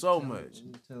goalposts so much.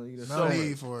 I'm just telling you the No facts.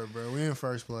 need for it, bro. We in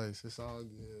first place. It's all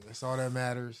good. That's all that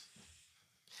matters.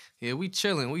 Yeah, we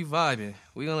chilling. We vibing.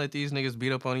 We gonna let these niggas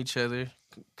beat up on each other.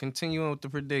 Continue on with the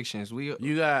predictions.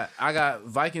 I got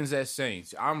Vikings at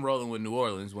Saints. I'm rolling with New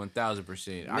Orleans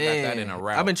 1000%. I got that in a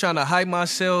route. I've been trying to hype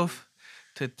myself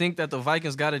to think that the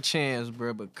Vikings got a chance,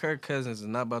 bro. But Kirk Cousins is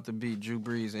not about to beat Drew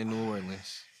Brees in New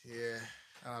Orleans. Yeah,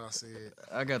 I don't see it.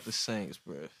 I got the Saints,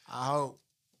 bro. I hope,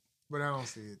 but I don't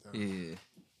see it though. Yeah,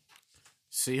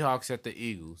 Seahawks at the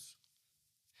Eagles.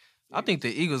 I think the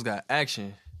Eagles got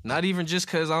action. Not even just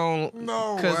cause I don't.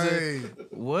 No 'cause of- way.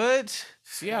 What?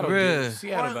 Seattle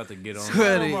Bruh. about to get on.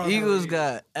 Bruh, about the to Eagles be-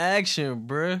 got action,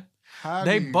 bruh. How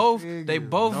They do you both, figure?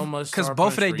 No much because star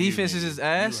both of punch their for you, defenses nigga. is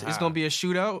ass. You It's high. gonna be a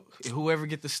shootout. Whoever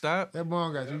get the stop, That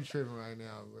ball got you tripping right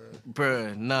now, bro.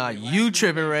 bruh. Nah, you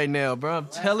tripping right now, bro. I'm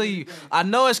telling you. I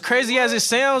know it's crazy as it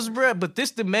sounds, bruh, but this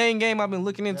the main game I've been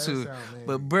looking into. sound main.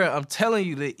 But bruh, I'm telling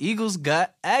you, the Eagles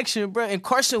got action, bruh. And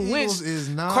Carson Eagles Wentz, is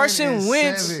 9 Carson and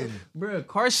Wentz, 7. bruh.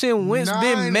 Carson Wentz 9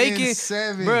 been and making,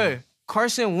 7. bruh.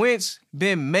 Carson Wentz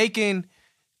been making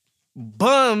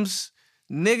bums,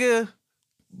 nigga,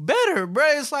 better,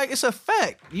 bruh. It's like it's a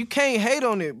fact. You can't hate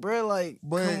on it, bruh. Like,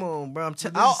 But come on, bruh. this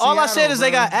is All I said Seattle, is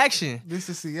they got bruh. action This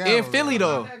is Seattle. in Philly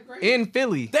though. In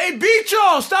Philly. They beat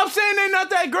y'all. Stop saying they're not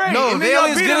that great. No, And then they y'all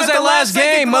only as beat good them as at their the last game,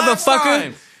 second last motherfucker.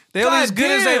 time. They only as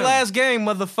good as their Goddamn. last game,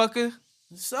 motherfucker.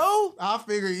 So I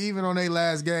figure even on their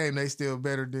last game, they still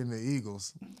better than the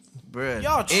Eagles. Bruh.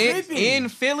 Y'all tripping. In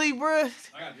Philly, bruh.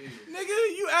 I got the Eagles.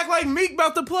 nigga, you act like Meek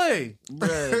about to play.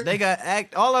 Bruh. They got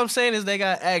act. All I'm saying is they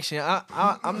got action.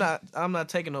 I'm not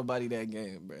taking nobody that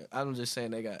game, bruh. I'm just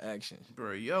saying they got action.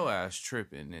 Bro, your ass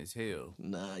tripping as hell.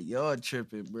 Nah, y'all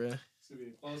tripping, bruh. It's gonna be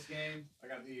a close game. I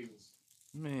got the Eagles.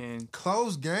 Man,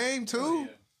 Close game too.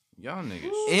 Yeah. y'all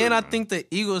niggas. And I tripping. think the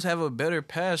Eagles have a better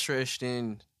pass rush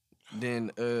than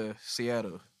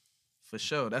Seattle. For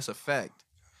sure. That's a fact.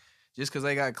 Just because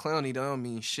they got Clowney don't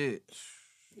mean shit.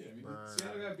 Yeah, I mean,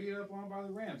 Seattle got beat up on by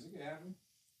the Rams. It could happen.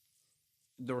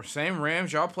 the same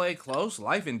Rams y'all played close,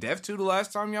 life and death to the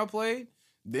last time y'all played.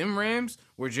 Them Rams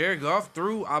where Jared Goff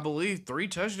threw, I believe, 3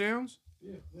 touchdowns.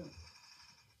 Yeah.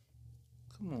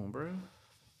 Come on, bro.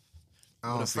 I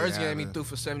Well, don't the see first it game he happening. threw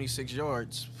for 76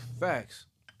 yards. Facts.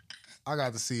 I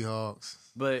got the Seahawks.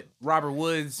 But Robert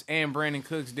Woods and Brandon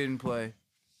Cooks didn't play.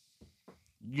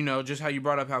 You know, just how you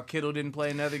brought up how Kittle didn't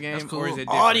play another game. That's cool. Or is it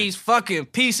All different? these fucking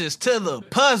pieces to the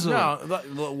puzzle. No,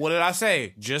 look, what did I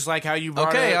say? Just like how you brought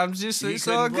Okay, up. I'm just, he it's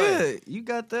all couldn't play. good. You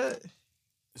got that.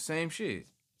 Same shit.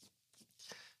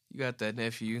 You got that,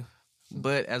 nephew.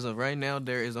 But as of right now,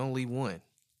 there is only one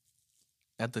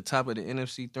at the top of the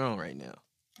NFC throne right now.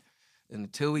 And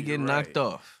until we You're get knocked right.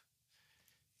 off,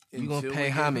 you gonna Until pay we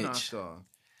get homage. knocked off.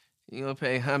 you gonna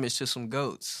pay homage to some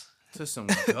goats. To some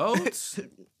goats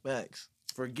Facts.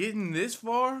 for getting this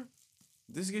far.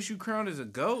 This gets you crowned as a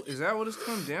goat. Is that what it's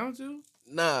come down to?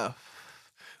 Nah,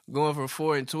 going from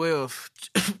 4-12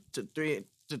 to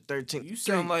 3-13. You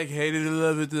sound like hated to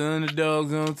love it, the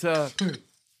underdogs on top.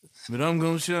 But I'm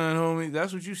gonna shine, homie.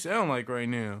 That's what you sound like right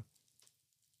now.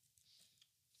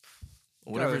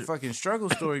 whatever. Got a fucking struggle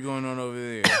story going on over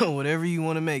there. Whatever you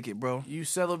want to make it, bro. You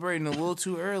celebrating a little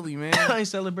too early, man. I ain't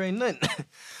celebrating nothing.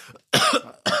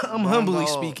 I'm humbly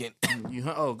Oh, speaking.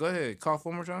 Go ahead. Cough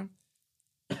one more time.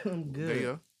 I'm good. There you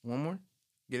go. One more.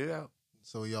 Get it out.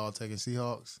 So y'all taking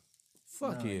Seahawks?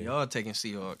 Fuck Nah, yeah. Y'all taking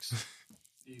Seahawks.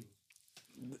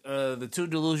 The 2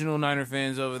 delusional Niner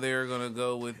fans over there are gonna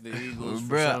go with the Eagles.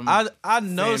 For Bruh, some I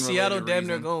know fan-related Seattle damn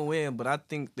near reason. gonna win, but I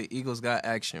think the Eagles got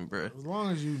action, bruh. As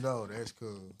long as you know, that's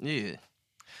cool. Yeah.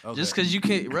 Okay. Just because you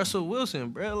can't Russell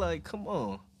Wilson, bruh. Like, come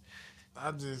on.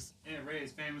 I just And Ray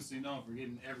is famously known for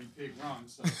getting every pick wrong.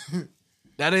 So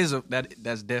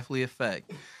That's definitely a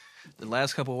fact. The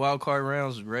last couple wild card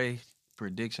rounds, Ray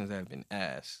predictions have been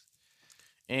ass.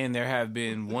 And there have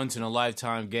been once in a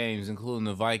lifetime games, including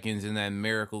the Vikings and that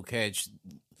miracle catch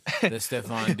that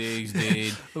Stephon Diggs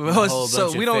did. And a Well, whole so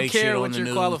bunch of we don't fake shit care on what the your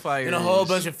news. qualifier And a whole is.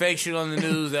 bunch of fake shit on the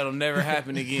news that'll never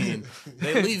happen again.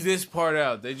 They leave this part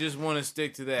out. They just want to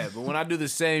stick to that. But when I do the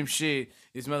same shit,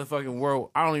 it's motherfucking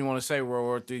world. I don't even want to say World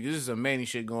War III because this is a many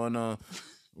shit going on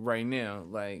right now.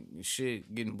 Like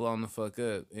shit getting blown the fuck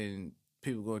up and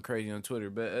people going crazy on Twitter.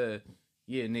 But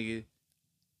yeah, nigga.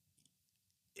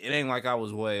 It ain't like I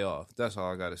was way off. That's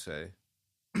all I gotta say.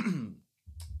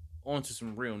 On to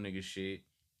some real nigga shit.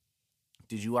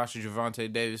 Did you watch the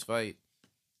Javante Davis fight?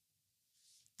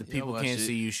 The Yeah, I people watched can't it.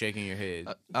 see you shaking your head.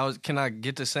 Can I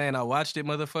get to saying I watched it,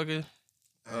 motherfucker?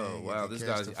 Oh ain't wow, get to this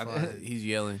catch guy's the fight. he's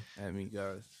yelling at me,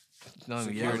 guys. No, I'm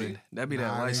Security. yelling. That'd be Nah,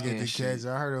 that I light didn't get skin the shit. catch.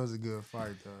 I heard it was a good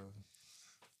fight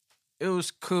though. It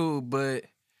was cool, but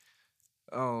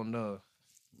I don't know.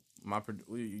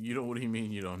 You don't. What do you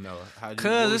mean you don't know? What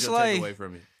 'Cause was it's your like- takeaway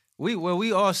from it?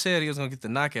 We all said he was gonna get the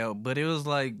knockout, but it was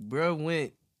like bro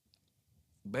went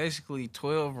basically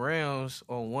 12 rounds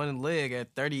on one leg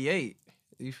at 38.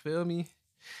 You feel me?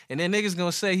 And then niggas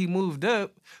gonna say he moved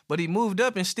up, but he moved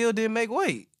up and still didn't make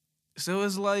weight. So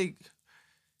it's like,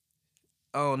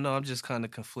 oh no, I'm just kind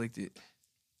of conflicted.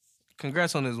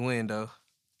 Congrats on his win though.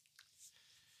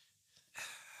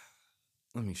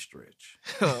 Let me stretch.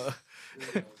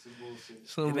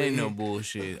 Some It ain't no way-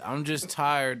 bullshit. I'm just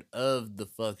tired of the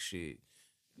fuck shit.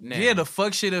 Now, Yeah, the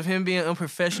fuck shit of him being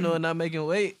unprofessional and not making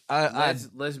weight. let's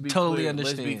be totally clear.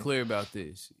 Let's be understand. clear about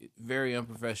this. Very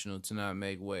unprofessional to not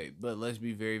make weight, but let's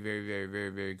be very, very, very, very,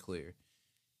 very clear.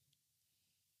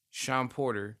 Sean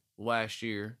Porter last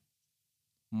year,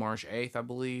 March 8th, I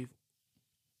believe,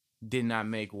 did not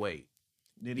make weight.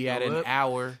 Did He he had go an up?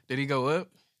 hour. Did he go up?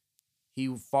 He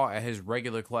fought at his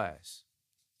regular class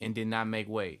and did not make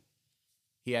weight.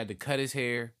 He had to cut his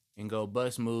hair and go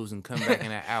bust moves and come back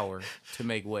in an hour to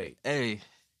make weight. Hey,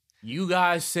 You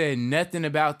guys said nothing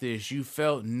about this. You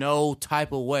felt no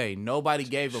type of way. Nobody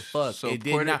gave a fuck. So It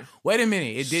did Porter- not. Wait a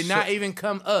minute. It did So- not even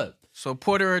come up. so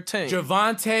Porter or Tank?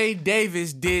 Javante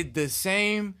Davis did the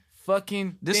same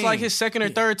fucking This thing. like his second or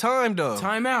third time though.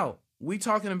 Time out. We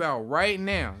talking about right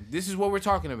now. This is what we're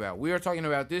talking about. We are talking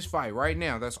about this fight right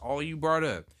now. That's all you brought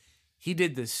up. He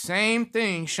did the same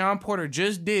thing Sean Porter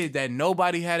just did that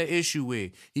nobody had an issue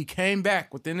with. He came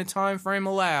back within the time frame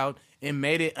allowed and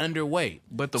made it underweight.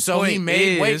 But the so point he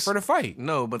made weight is- for the fight.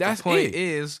 No, but That's the point it.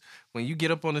 is when you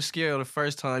get up on the scale the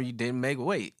first time, you didn't make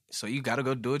weight. So you got to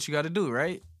go do what you got to do,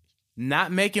 right?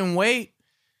 Not making weight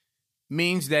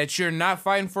means that you're not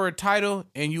fighting for a title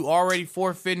and you already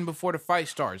forfeiting before the fight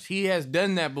starts. He has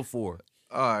done that before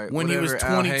All right. when he was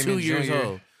whatever, Al 22 Heyman years Jr.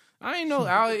 old. I ain't know.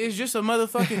 It's just a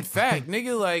motherfucking fact,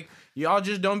 nigga. Like, Y'all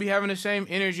just don't be having the same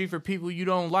energy for people you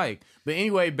don't like. But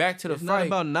anyway, back to the It's fight. not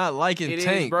about not liking It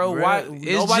Tank, is, bro. bruh. Why It's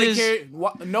nobody just-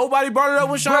 cared? Nobody brought it up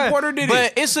when Sean Porter did but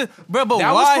it. it's a bro. But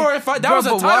That why? was for a fight. That bruh, was a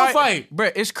but title why- fight. Bro,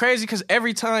 it's crazy because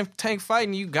every time Tank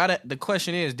fighting, you gotta. The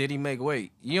question is, did he make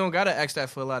weight? You don't gotta ask that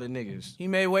for a lot of niggas. He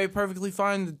made weight perfectly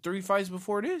fine the 3 fights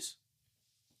before this.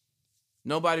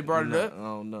 Nobody brought it up. I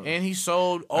don't know. And he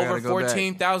sold I over gotta go back.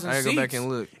 14,000 I seats. gotta go back and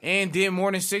look. And did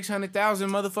more than 600,000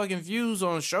 motherfucking views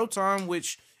on Showtime,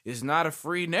 which is not a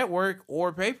free network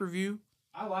or pay-per-view.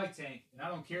 I like Tank, and I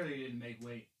don't care that he didn't make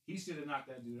weight. He should have knocked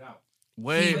that dude out.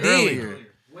 Way He did. earlier.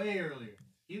 Way earlier.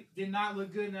 He did not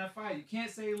look good in that fight. You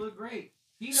can't say he looked great.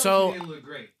 He knows So- he didn't look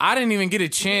great. I didn't even get a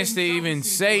chance to didn't even see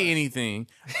say blood. anything.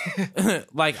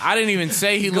 Like, I didn't even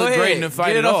say he Go looked great ahead. in the fight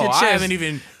Get it at off all. your I chest. haven't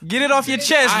even... Get it off your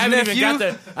chest, I haven't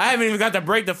nephew. even got to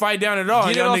break the fight down at all.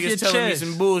 Get it Y'all off niggas your telling chest. me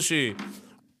some bullshit.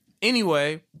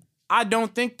 Anyway, I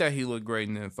don't think that he looked great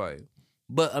in that fight.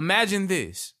 But imagine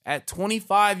this. At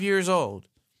 25 years old,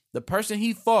 the person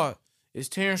he fought is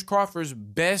Terrence Crawford's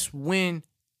best win,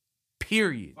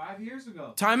 period. 5 years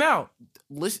ago. Time out.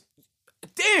 Listen.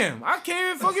 Damn, I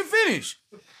can't even fucking finish.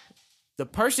 The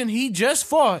person he just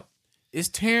fought is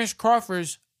Terrence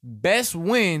Crawford's best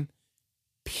win,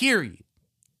 period.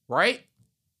 Right?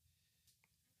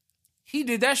 He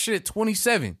did that shit at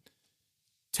 27.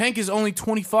 Tank is only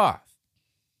 25.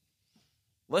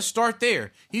 Let's start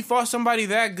there. He fought somebody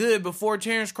that good before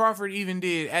Terrence Crawford even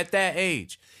did at that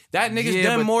age. That nigga's Yeah,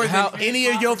 done but more how- than any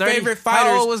of your 30 favorite how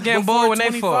fighters. old was Gamboa before when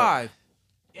they fought? 25.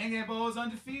 And Gamboa was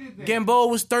undefeated then. Gamboa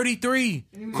was 33.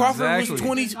 Crawford Exactly. was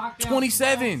He's been knocked out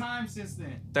 27. 12 times since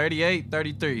then. 38,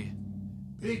 33.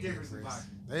 Big difference in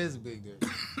boxing. That is a big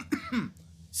difference.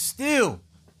 Still.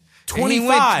 And he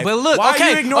 25. but look, why okay,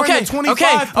 are you ignoring okay, the 25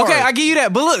 okay, part? okay, I give you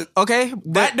that. But look, okay,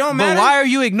 That don't matter. But why are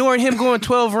you ignoring him going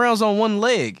 12 rounds on one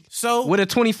leg So with a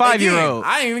 25-year-old? again,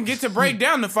 I didn't even get to break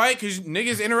down the fight because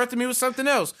niggas interrupted me with something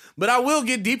else. But I will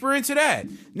get deeper into that.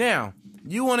 Now,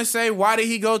 you want to say, why did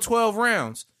he go 12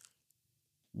 rounds?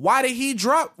 Why did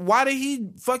he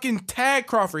fucking tag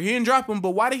Crawford? He didn't drop him,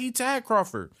 but why did he tag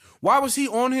Crawford? Why was he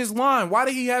on his line? Why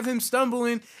did he have him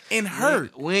stumbling and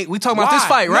hurt? We talking about this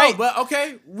Why? fight, No, right? but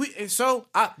okay.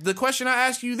 The question I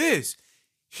ask you this: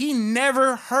 he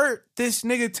never hurt this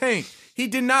nigga Tank. He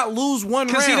did not lose one round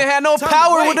Because he didn't have no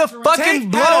power with a fucking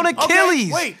Tank blown had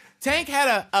Achilles. wait, Tank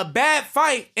had a bad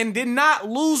fight and did not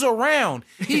lose a round.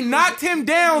 He knocked him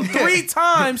down 3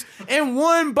 times and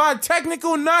won by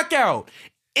technical knockout.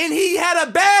 And he had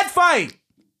a bad fight.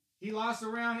 He lost a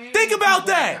round. And Think he about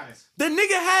beat black that. guys. The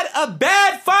nigga had a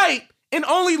bad fight and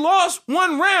only lost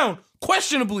 1 round,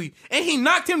 questionably. And he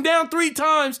knocked him down 3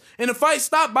 times and the fight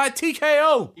stopped by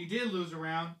TKO. He did lose a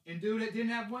round, and dude that didn't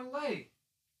have one leg.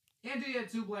 And dude had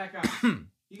 2 black eyes.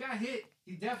 He got hit.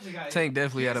 He definitely got hit. Tank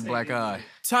definitely had a Can't say black he didn't eye. hit.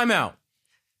 Time out.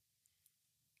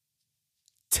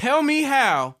 Tell me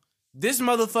how this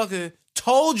motherfucker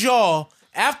told y'all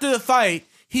after the fight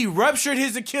he ruptured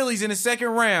his Achilles in the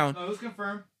 2nd round. No, it was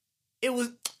confirmed. It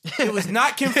was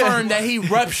not confirmed that he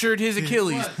ruptured his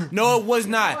Achilles. No, it was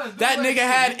not. That nigga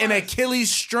had an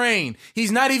Achilles strain.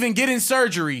 He's not even getting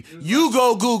surgery. You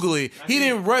go Google it. He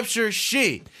didn't rupture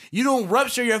shit. You don't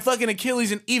rupture your fucking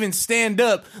Achilles and even stand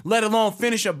up, let alone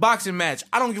finish a boxing match.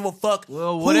 I don't give a fuck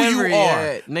Well, who whatever you he are.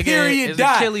 had, nigga, Period. his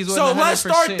Dot. Achilles So wasn't let's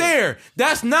start 100%. there.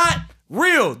 That's not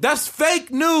real. That's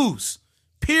fake news.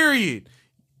 Period.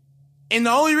 And the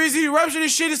only reason he ruptured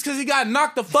his shit is because he got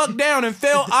knocked the fuck down and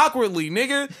fell awkwardly,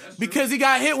 nigga. Because he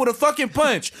got hit with a fucking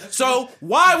punch. So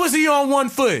why was he on 1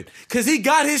 foot? Because he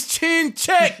got his chin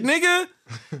checked, nigga.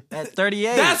 At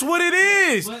 38. That's what it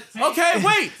is. But Tank- Okay,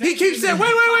 wait. He keeps saying,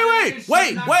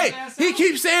 wait. He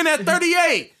keeps saying at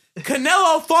 38.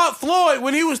 Canelo fought Floyd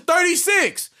when he was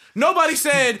 36. Nobody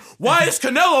said, why is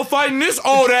Canelo fighting this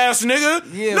old ass nigga?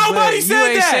 Yeah, Nobody but said you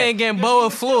ain't that. saying Gamboa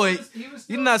Floyd.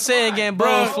 You're not saying Gamboa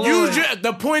Bro, Floyd.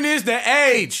 the point is the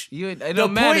age. It The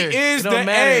don't matter. point is It don't the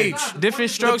matter. age.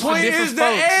 Different strokes The for point different is the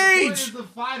folks. age. Floyd is the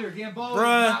fighter. Gamboa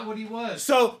Bruh. is not what he was.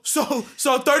 So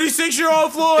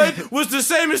 36-year-old Floyd was the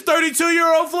same as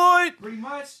 32-year-old Floyd? Pretty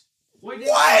much. Floyd didn't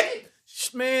What? get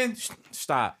hit. Man,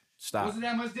 stop. Wasn't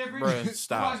that much different? Bruh,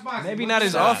 stop. Watch boxing. Maybe Wasn't not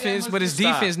his that much offense, but his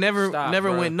different? defense never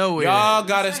bro. went nowhere. Y'all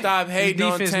gotta His stop hating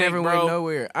on defense Tank, never bro. went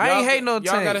nowhere. I ain't Y'all- hating on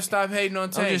Y'all Tank. gotta stop hating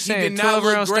on Tank. I'm just He saying, did not 12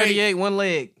 look rounds, great. 38, one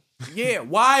leg. Yeah,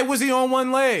 why was he on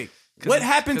 1 leg? What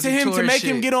happened 'cause to he him tore to his make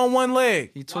him shit. get on 1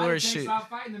 leg? He Why tore did his Tank shit. stop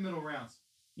fighting the middle rounds?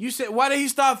 You said, why did he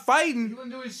stop He fighting?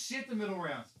 wasn't doing shit the middle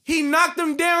rounds. He knocked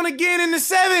him down again in the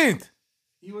 7th.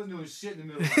 He wasn't doing shit in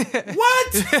the middle rounds.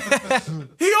 What?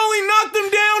 He only knocked him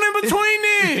down in between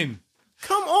then.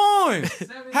 Come on.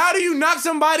 How do you knock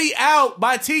somebody out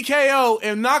by TKO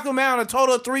and knock them out a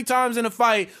total of 3 times in a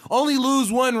fight, only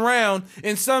lose 1 round,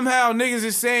 and somehow niggas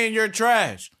is saying you're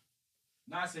trash?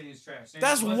 Not saying he's trash. Saying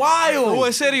That's he wasn't- wild. Who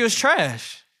one said he was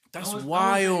trash? That's No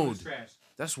one said he wild. was trash.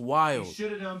 That's He wild.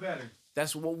 should have done better.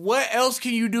 That's what else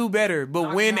can you do better but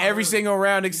Knock win him out every early. single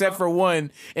round except for 1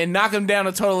 and knock him down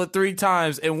a total of 3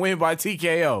 times and win by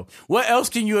TKO? What else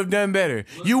can you have done better?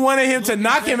 You wanted him to look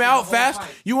knock at him the out whole fast.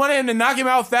 fight. You wanted him to knock him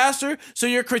out faster. So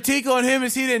your critique on him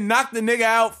is he didn't knock the nigga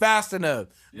out fast enough.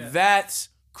 Yeah. That's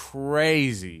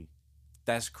crazy.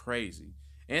 That's crazy.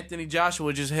 Anthony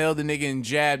Joshua just held the nigga and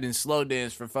jabbed and slow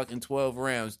danced for fucking 12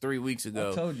 rounds 3 weeks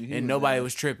ago. told you he and was nobody bad.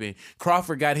 was tripping.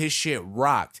 Crawford got his shit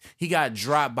rocked. He got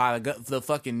dropped by the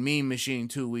fucking meme machine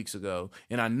 2 weeks ago.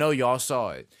 And I know y'all saw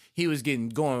it. He was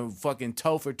going fucking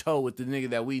toe for toe with the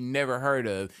nigga that we never heard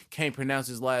of. Can't pronounce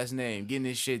his last name. Getting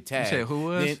his shit tagged. said who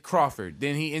was? Then Crawford.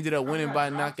 Then he ended up winning got by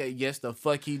dropped? knockout. Yes, the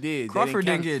fuck he did. They Crawford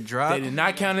didn't count- get dropped. They did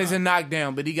not count as a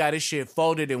knockdown, but he got his shit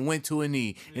folded and went to a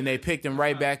knee. And they picked him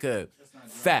right back up.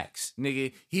 Facts,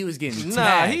 nigga. He was getting Nah,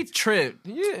 tagged. he tripped.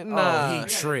 Yeah, nah. he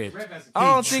tripped. I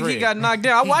don't think he tripped. got knocked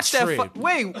down. I He watched that. tripped.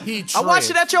 Wait, He I watched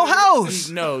it tripped. at your house.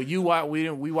 No, you watch.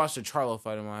 We watched the Charlo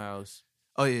fight in my house.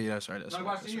 Oh yeah, that's right. That's No, I right.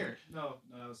 watched it That's right. here. No,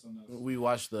 that was something else. We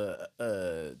watched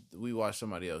we watched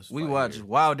somebody else. We fight watched here.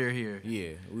 Wilder here.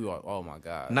 Yeah, we watched. Oh my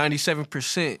god.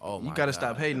 97%. Oh You my gotta God.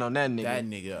 stop hating on that nigga. That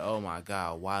nigga. Oh my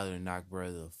god. Wilder knocked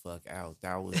brother the fuck out.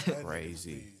 That was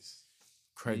crazy.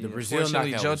 The Yeah, Brazil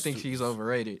unfortunately, knockout. Joe was thinks stu- he's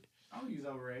overrated. I don't think he's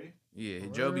overrated. Yeah, For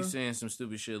Joe be real? saying some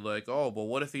stupid shit like, "Oh, but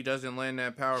what if he doesn't land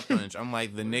that power punch?" I'm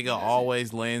like, the nigga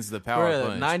always lands the power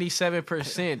Bruh, punch.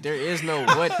 97%. There is no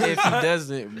what if he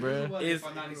doesn't, bruh. What, It's- if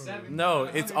I'm 97? No,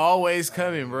 it's always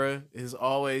coming, bro. It's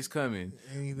always coming.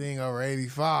 Anything over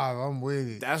 85, I'm with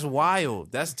it. That's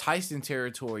wild. That's Tyson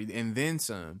territory and then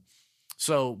some.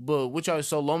 So, but which are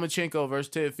so Lomachenko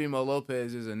versus Teofimo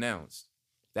Lopez is announced.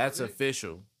 That's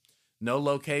official. No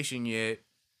location yet,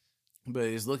 but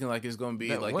it's looking like it's gonna be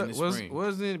That- like what, in the was, spring.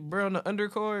 wasn't bro on the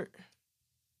undercard?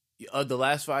 The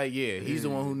last fight, yeah, he's the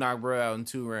Yeah. one who knocked bro out in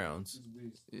 2 rounds.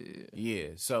 Yeah. Yeah,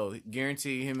 so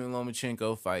guarantee him and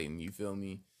Lomachenko fighting. You feel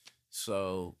me?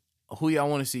 So who y'all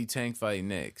want to see Tank fight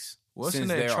next? What's his Since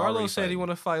name? they're Charlo already said he fighting. want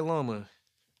to fight Loma.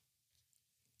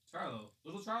 Charlo.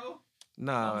 Little Charlo?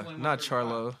 Nah, Loma's only not 135.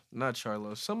 Charlo. Not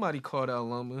Charlo. Somebody called out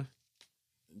Loma.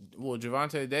 Well,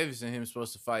 Javante Davis and him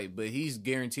supposed to fight, but he's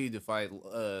guaranteed to fight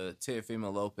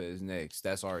Teofimo Lopez next.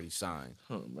 That's already signed.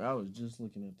 Huh, bro, I was just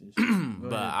looking at this.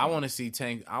 But I want to see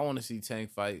Tank. I want to see Tank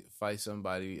fight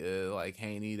somebody like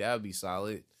Haney. That would be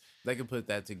solid. They could put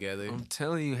that together. I'm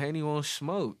telling you, Haney won't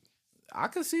smoke. I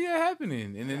could see that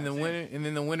happening. And then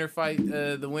the winner fight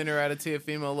the winner out of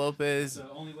Teofimo Lopez. That's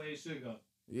the only way it should go.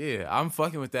 Yeah, I'm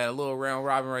fucking with that. A little round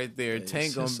robin right there. Yeah,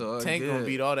 Tank it's all gonna good.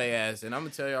 beat all they ass. And I'm gonna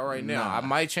tell y'all right now, Nah. I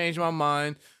might change my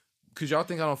mind. Cause y'all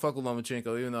think I don't fuck with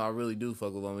Lomachenko, even though I really do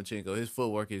fuck with Lomachenko. His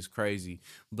footwork is crazy.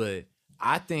 But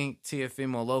I think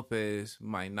Teofimo Lopez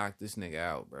might knock this nigga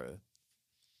out, bro.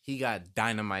 He got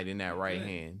dynamite in that right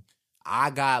hand.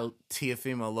 I got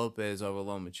Teofimo Lopez over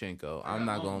Lomachenko. I'm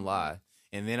not gonna lie.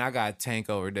 And then I got Tank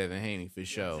over Devin Haney for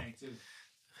sure. Tank too.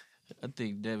 I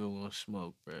think Devin won't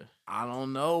smoke, bro. I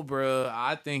don't know, bro.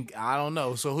 I don't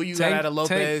know. So who you got out of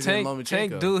Lopez and Lomachenko?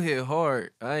 Tank do hit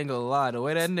hard. I ain't gonna lie. The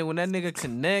way when that nigga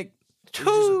connect,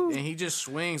 And he just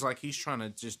swings like he's trying to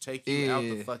just take you out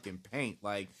the Yeah. fucking paint,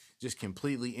 like just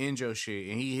completely end your shit.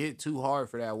 And he hit too hard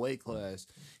for that weight class.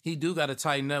 He do got to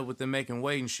tighten up with the making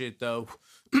weight and shit though,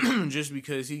 just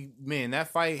because that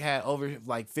fight had over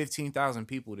like 15,000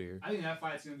 people there. I think that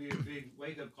fight's gonna be a big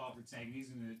wake up call for Tank. He's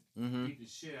gonna Mm-hmm. beat the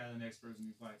shit out of the next person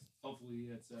he fights. Hopefully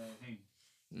that's Haney.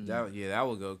 That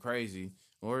would go crazy.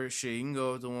 Or shit, you can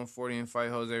go up to 140 and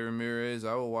fight Jose Ramirez.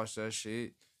 I would watch that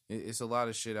shit. It's a lot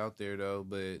of shit out there though,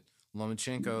 but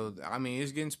Lomachenko, I mean,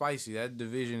 it's getting spicy. That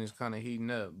division is kind of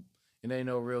heating up. It ain't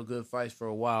no real good fights for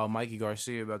a while. Mikey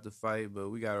Garcia about to fight, but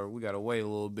we gotta wait a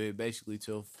little bit, basically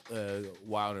till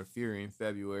Wilder Fury in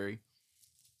February.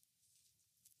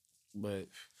 But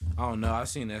I don't know. I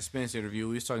seen that Spence interview.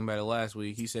 We was talking about it last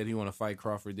week. He said he want to fight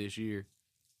Crawford this year.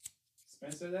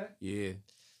 Spencer that? Yeah.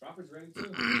 Crawford's ready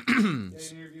too. Yeah, an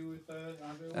interview with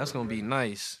Andre That's Ward. gonna be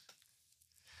nice.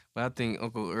 But I think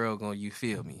Uncle Earl gonna, you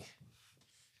feel me?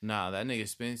 Nah, that nigga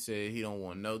Spence said he don't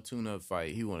want no tune-up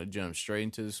fight. He want to jump straight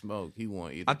into the smoke. He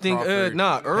want either I think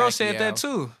Crawford, Earl said that Pacquiao.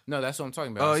 too. No, that's what I'm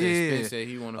talking about. Oh, I said yeah. Spence said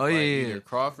he want to Oh, fight yeah. either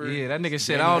Crawford. Yeah, that nigga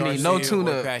said Danny I don't need no Garcia, or tune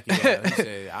up. Pacquiao. He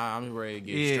said I'm ready to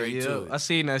get straight to it. I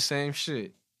seen that same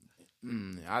shit.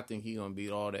 I think he gonna beat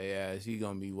all their ass. He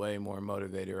gonna be way more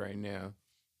motivated right now.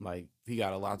 Like, he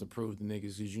got a lot to prove to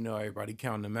niggas because, everybody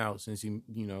counting him out since he,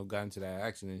 got into that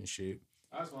accident and shit.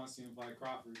 I just want to see him fight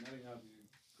Crawford. I think that'd be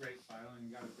a great fight. I don't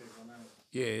even got to pick one out.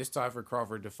 Yeah, it's time for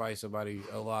Crawford to fight somebody,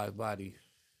 a live body.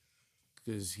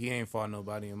 Because he ain't fought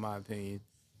nobody, in my opinion.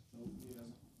 Nope, he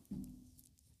doesn't.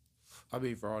 I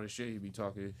mean, for all the shit he be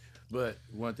talking. But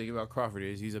one thing about Crawford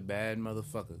is he's a bad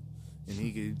motherfucker.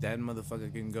 And that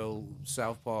motherfucker can go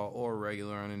southpaw or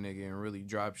regular on a nigga and really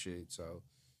drop shit. So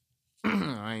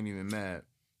I ain't even mad.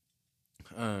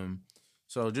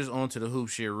 So just on to the hoop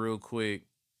shit real quick.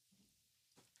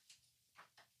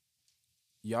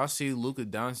 Y'all see Luka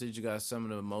Doncic got some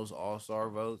of the most all-star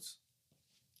votes?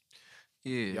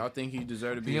 Yeah. Y'all think he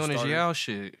deserved to be He a on starter? his Yao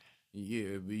shit.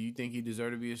 Yeah, but you think he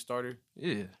deserved to be a starter?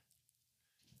 Yeah.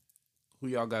 Who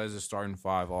y'all got as a starting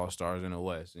 5 all-stars in the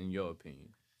West, in your opinion?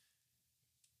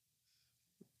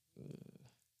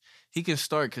 He can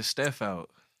start because Steph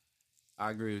out. I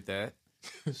agree with that.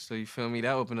 So you feel me?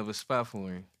 That opened up a spot for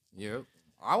him. Yep.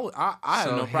 I have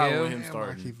So no problem with him- him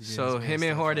starting. So him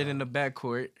and Harden in the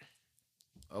backcourt.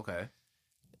 Okay.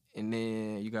 And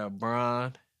then you got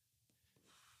Bron,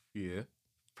 Yeah,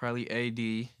 probably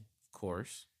AD. of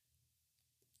course.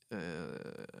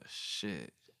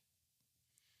 Shit.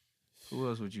 Who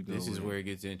else would you go This is with? where it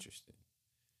gets interesting.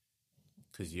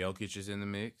 Because Jokic is in the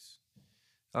mix.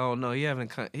 Oh no,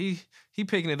 he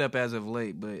picking it up as of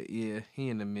late, but yeah, he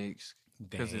in the mix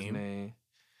because his Dame. name.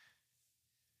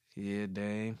 Yeah,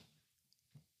 Dame.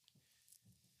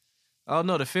 Oh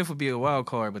no, the 5th would be a wild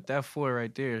card, but that 4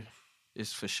 right there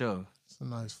is for sure. It's a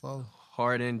nice foe.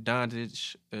 Harden,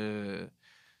 Doncic, And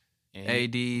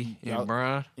AD, y'all- and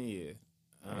Bron. Yeah.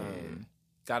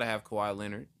 Gotta have Kawhi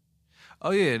Leonard.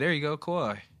 Oh yeah, there you go,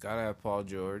 Kawhi. Gotta have Paul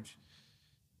George.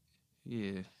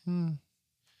 Yeah,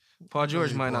 Paul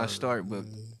George might not start, but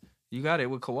you got it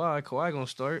with Kawhi. Kawhi gonna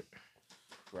start.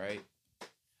 Right?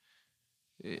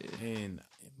 Yeah. In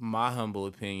my humble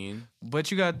opinion,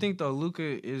 But you gotta think though,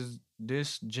 Luka is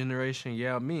this generation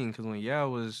Yao Ming, because when Yao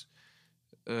was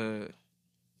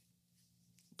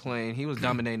playing, he was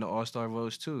dominating the All-Star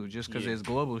votes too, just because Yeah. it's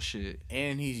global shit.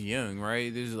 and he's young,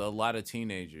 right? There's a lot of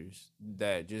teenagers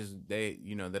that they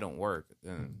don't work.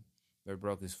 They're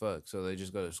broke as fuck, so they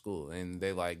just go to school and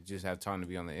they just have time to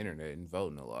be on the internet and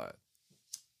voting a lot.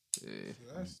 Yeah.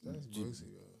 That's boozy,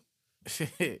 though.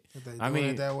 Shit. If they I doing mean,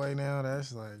 it that way now,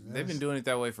 that's like they've been doing it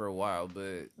that way for a while,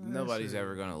 but nobody's shit.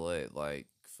 ever gonna let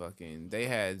fucking. They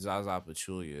had Zaza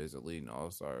Pachulia as a leading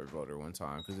All-Star voter one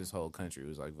time because this whole country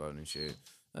was voting shit.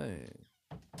 Hey,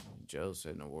 Joe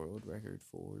setting a world record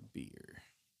for beer.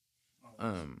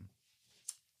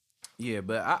 Yeah,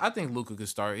 but I think Luka could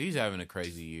start. He's having a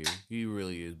crazy year. He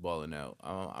really is balling out.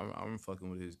 I'm fucking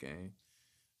with his game.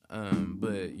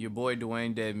 But your boy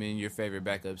Dwayne Dedman, your favorite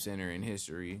backup center in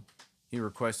history, he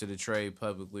requested a trade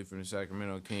publicly from the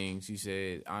Sacramento Kings. He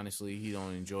said, honestly, he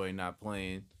don't enjoy not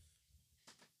playing.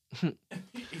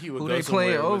 He would Who go they somewhere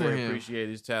playing where over they him? appreciate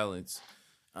his talents.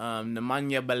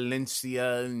 Nemanja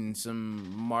Valencia and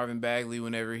some Marvin Bagley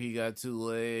whenever he got 2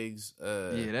 legs.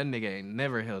 Yeah, that nigga ain't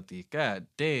never healthy. God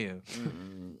damn.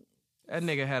 That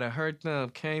nigga had a hurt thumb,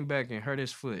 came back and hurt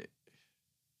his foot.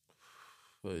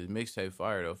 But his mixtape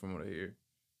fire though, from what I hear.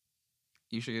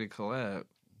 You should get a collab.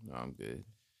 No, I'm good.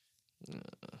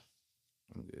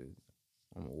 I'm good.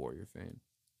 I'm a Warrior fan.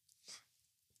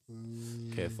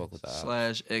 Can't fuck with the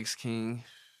odds. / X King.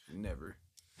 Never.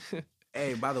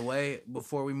 Hey, by the way,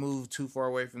 before we move too far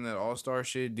away from that All-Star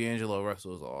shit, D'Angelo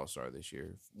Russell is an All-Star this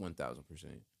year, 1,000%.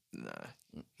 Nah,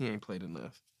 he ain't played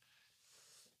enough.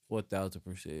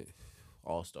 1,000%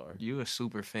 All-Star. You a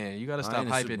super fan. You gotta I stop ain't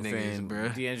a hyping super niggas, fan. bro.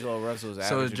 D'Angelo Russell's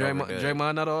So is averaging over that.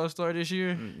 Draymond not an All-Star this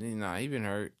year? Nah, he been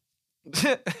hurt.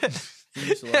 He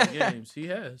missed a lot of games. He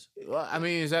has. Well, I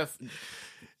mean, is that?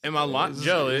 Am I lying,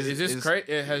 Joe? Is this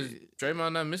crazy? Has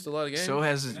Draymond not missed a lot of games? So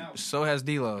has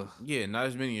D'Lo. Yeah, not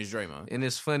as many as Draymond. And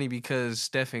it's funny because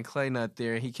Stephen Clay not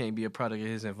there, and he can't be a product of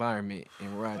his environment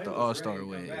and ride the All-Star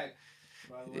way.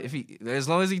 If as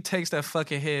long as he takes that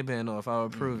fucking headband off, I'll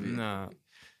approve it. Nah,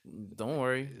 don't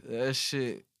worry. That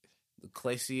shit. The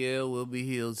Clay CL will be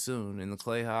healed soon, and the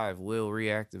Clay Hive will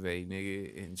reactivate,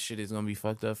 nigga, and shit is gonna be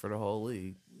fucked up for the whole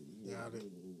league. Yeah,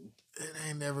 it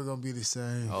ain't never gonna be the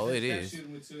same. Oh, it is.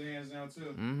 Shooting with 2 hands now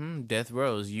too. Death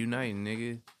Row's uniting,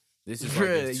 nigga. This is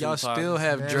Bruh, if y'all Tupac- still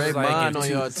have This is Draymond if on Tu-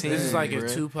 your team. This is like if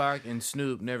bruh. Tupac and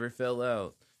Snoop never fell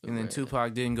out. And then Right.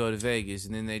 Tupac didn't go to Vegas,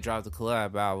 and then they dropped the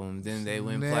collab album. Then they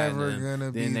went Never platinum.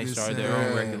 gonna Then be they the started their own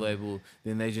same. record label.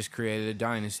 Then they just created a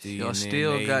dynasty. Y'all and then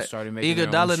still they got started making their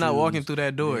own Iguodala not walking shoes. through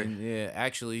that door. Then, yeah,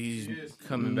 actually, he's He is.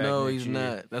 coming back. No, next he's year.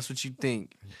 not. That's what you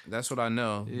think. That's what I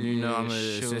know. I'm Yeah, an sure.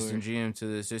 assistant GM to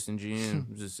the assistant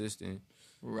GM's assistant.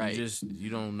 Right. You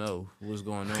don't know what's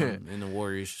going on in the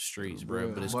Warriors streets, bro.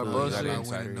 Bruh. But it's Barbosa cool. You got Not an Barbosa-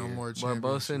 insider winning no here. more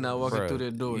Barbosa not walking Bruh, through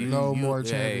the door. No more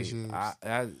hey,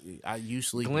 championships. you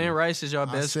sleeping. Glenn Rice is your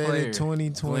I best said player. in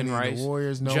 2020, Glenn Rice. the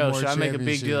Warriors no Joe, more should I make a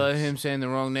big deal of championships. him saying the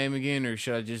wrong name again, or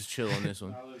should I just chill on this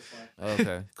one? I was like,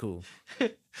 Okay, cool.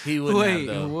 He wouldn't Wait,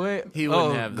 have though. what? He wouldn't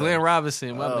oh, have, though. Glenn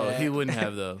Robinson. My Oh, bad. he wouldn't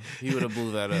have though. He would have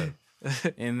blew that up.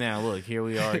 And now look, here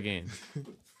we are again.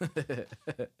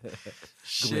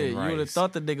 Shit, you would have Rice.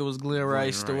 thought the nigga was Glenn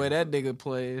Rice the way Rice. that nigga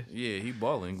played. Yeah, he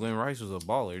balling. Glenn Rice was a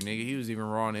baller, nigga. He was even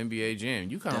raw on NBA Jam.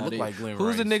 You kind of look like Glenn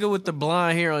Who's Rice. the nigga with the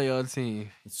blonde hair on your team?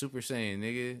 Super Saiyan,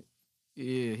 nigga.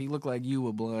 Yeah, he looked like you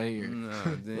with blonde hair. No,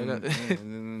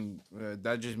 then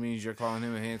that just means you're calling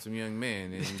him a handsome young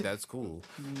man, and that's cool.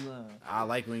 Nah. I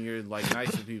like when you're like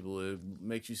nice to people. It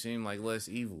makes you seem like less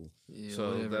evil. Yeah,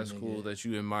 So whatever, that's nigga. cool that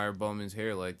you admire Bowman's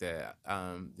hair like that.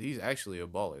 He's actually a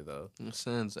baller though.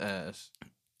 Son's ass.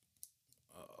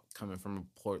 Coming from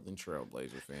a Portland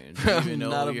Trailblazer fan. Do you I'm even know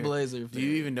not who a your- Blazer fan. Do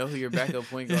you even know who your backup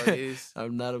point guard is?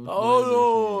 I'm not a Blazer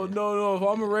Oh fan. no! If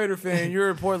I'm a Raider fan, you're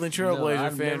a Portland Trailblazer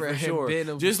I've fan never for sure. been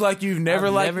a- Just like you've never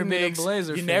I've liked never the been a Knicks,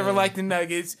 Blazer you never fan. liked the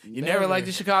Nuggets, you never Never. liked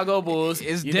the Chicago Bulls,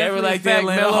 It's you never definitely liked the fact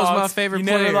Atlanta Melo's Hawks, my favorite you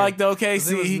never player. liked the It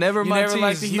OKC, was never you my never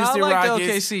liked the teams. Nah, I Houston like the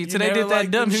Rockets, OKC you till they never did that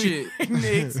liked the dumb New shit. York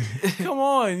Knicks. Come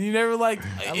on, you never liked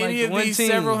any like of one these team.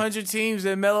 several hundred teams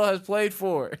that Melo has played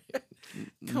for.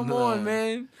 Come Nah. on,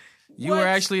 man. You What? were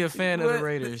actually a fan of What? the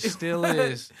Raiders. Still What?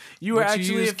 is. You were But you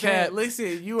actually a use fan. cap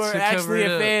Listen, you were to actually cover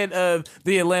it a up. fan of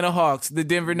the Atlanta Hawks, the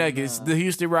Denver Nuggets, Nah. the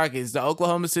Houston Rockets, the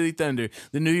Oklahoma City Thunder,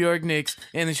 the New York Knicks,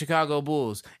 and the Chicago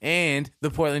Bulls, and the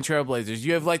Portland Trailblazers.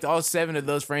 You have liked all 7 of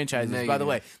those franchises. By the Negative.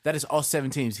 way, that is all 7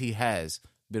 teams he has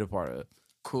been a part of.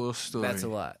 Cool story. That's a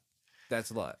lot. That's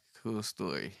a lot. Cool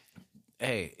story.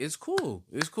 Hey, it's cool.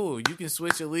 It's cool. You can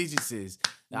switch allegiances.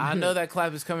 Now, I know that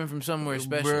clap is coming from somewhere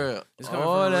special. Bruh, It's coming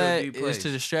all from a real that deep is place.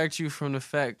 to distract you from the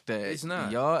fact that It's not.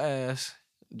 y'all ass,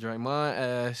 Draymond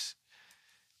ass,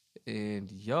 and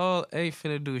y'all ain't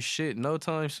finna do shit no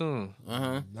time soon.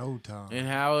 Uh-huh. No time. And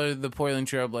how are the Portland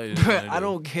Trailblazers? Bruh, gonna I do?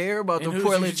 don't care about And the who's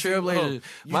Portland you see- oh, Trailblazers.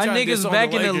 you My trying to niggas diss on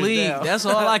back the in the Lakers league. now. That's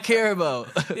all I care about.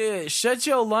 Yeah, shut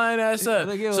your lying ass up. I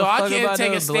don't give a So I fuck can't about take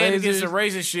a those stand against the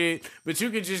Blazers. racist shit, but you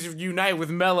can just unite with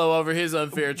Melo over his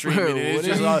unfair treatment. Bro, And it's what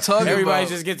just are you all- talking everybody about?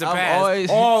 just gets a I've pass. always-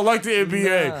 Oh, I like the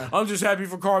NBA. Nah. I'm just happy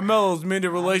for Carmelo's mended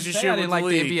relationship I with didn't like the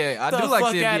league. NBA. I The do like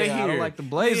fuck the outta NBA. I don't here. like the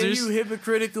Blazers. Yeah, you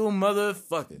hypocritical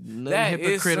motherfucker. Nothing That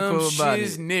is hypocritical some about it.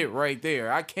 shiznit right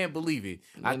there. I can't believe it.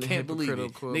 I Nothing can't believe it.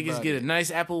 hypocritical Niggas about get it. a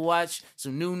nice Apple Watch,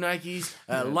 some new Nikes,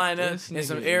 a lineup, This and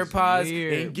some nigga is AirPods,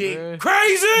 weird, and get bruh.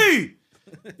 crazy.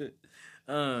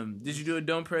 Did you do a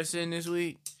dumb press in this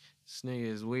week? This nigga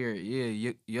is weird.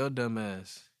 Yeah, your dumb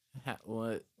ass.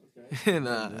 What? Nah,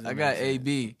 Doesn't I got make sense.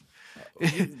 AB.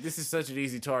 This is such an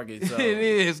easy target. So It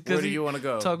is Where because do you want to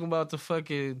go? talking about the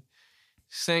fucking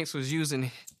Saints was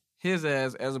using his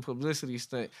ass as a publicity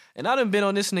stunt, and I done been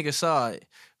on this nigga's side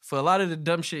for a lot of the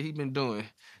dumb shit he been doing,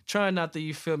 trying not to,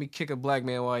 you feel me, kick a black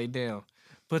man while he down.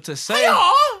 But to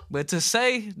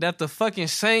say that the fucking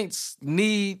Saints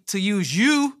need to use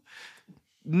you,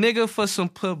 nigga, for some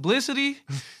publicity,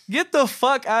 get the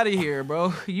fuck out of here,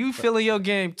 bro. You feeling your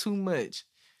game too much.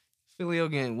 Feeling your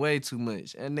game way too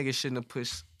much. That nigga shouldn't have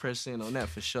pressed in on that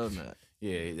for sure not.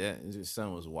 Yeah, that his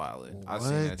son was wilding. I seen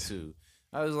that What? too.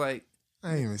 I was like,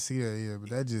 I didn't even see that yet, but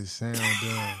that just sounds dumb.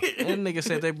 That nigga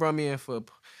said they brought me in for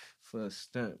a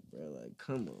stunt, bro. Like,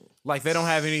 come on. like they don't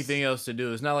have anything else to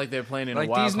do. It's not like they're playing in a Like,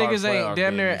 wild these card niggas playoff ain't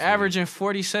damn game near this week. averaging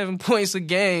 47 points a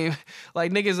game.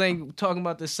 Like, niggas ain't talking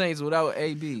about the Saints without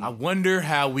AB. I wonder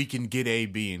how we can get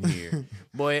AB in here.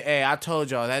 Boy, hey, I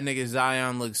told y'all that nigga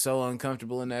Zion looked so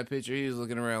uncomfortable in that picture. He was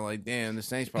looking around like, damn, the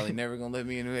Saints probably never gonna let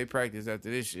me into their practice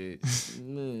after this shit.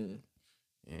 Man.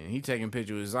 And he taking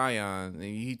picture with Zion. And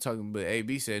he talking, but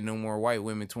AB said no more white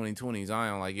women 2020.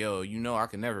 Zion like, yo, you know I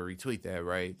can never retweet that,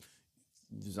 right?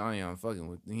 Zion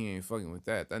he ain't fucking with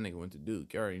that. That nigga went to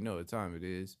Duke. You already know what time it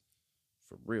is.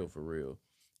 For real, for real.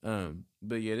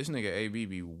 But yeah, this nigga AB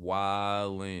be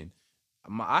wildin'.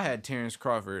 I had Terrence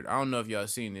Crawford. I don't know if y'all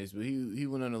seen this, but he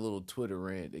went on a little Twitter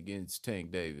rant against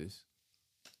Tank Davis.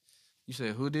 You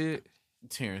said who did?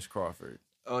 Terrence Crawford.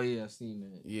 Oh, yeah, I seen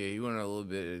that. Yeah, he went on a little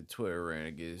bit of Twitter rant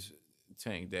against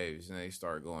Tank Davis, and they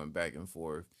started going back and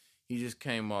forth. He just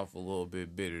came off a little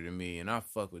bit bitter to me, and I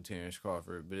fuck with Terrence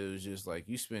Crawford, but it was just like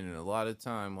you spending a lot of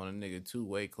time on a nigga 2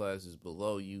 weight classes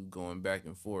below you, going back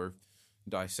and forth,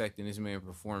 dissecting this man's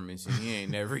performance, and he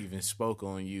ain't never even spoke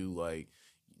on you. Like,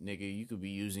 nigga, you could be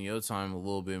using your time a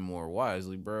little bit more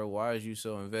wisely, bro. Why is you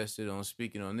so invested on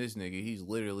speaking on this nigga? He's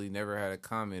literally never had a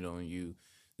comment on you.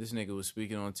 This nigga was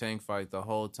speaking on Tank Fight the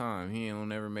whole time. He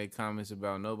don't ever make comments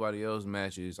about nobody else's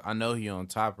matches. I know he on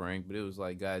Top Rank, but it was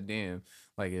like, goddamn,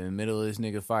 like in the middle of this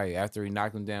nigga fight, after he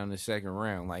knocked him down in the second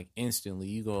round, like instantly,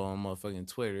 you go on motherfucking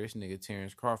Twitter, this nigga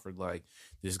Terrence Crawford, like,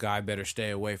 this guy better stay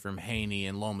away from Haney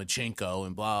and Lomachenko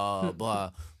and blah,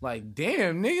 blah. Like,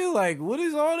 damn, nigga, like, what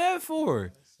is all that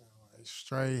for?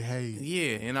 Straight hate.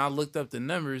 Yeah, and I looked up the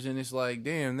numbers, and it's like,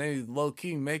 damn, they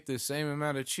low-key make the same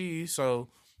amount of cheese, so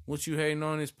what you hating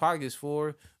on his pockets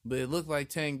for? But it looked like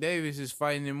Tank Davis is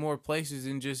fighting in more places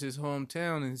than just his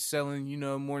hometown and selling, you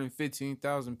know, more than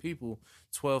 15,000 people,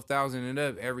 12,000 and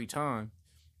up every time.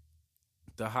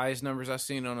 The highest numbers I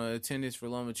seen on attendance for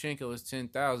Lomachenko is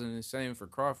 10,000, and the same for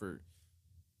Crawford.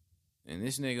 And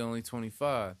this nigga only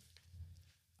 25.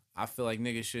 I feel like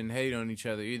niggas shouldn't hate on each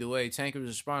other. Either way, Tank was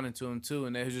responding to him too,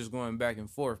 and they was just going back and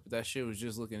forth. But that shit was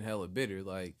just looking hella bitter.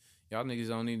 Like, y'all niggas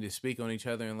don't need to speak on each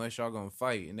other unless y'all gonna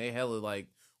fight. And they hella, like,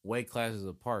 weight classes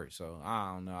apart. So,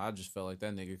 I don't know. I just felt like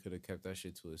that nigga could have kept that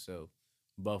shit to himself.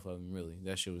 Both of them, really.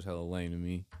 That shit was hella lame to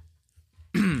me.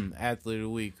 Athlete of the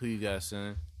week. Who you got,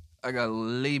 son? I got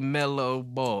LaMelo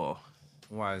Ball.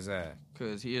 Why is that?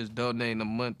 Because he is donating a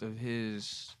month of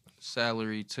his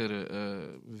salary to the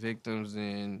victims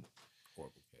in,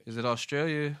 is it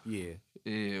Australia? Yeah.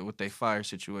 Yeah, with their fire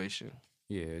situation.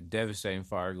 Yeah, devastating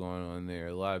fire going on there.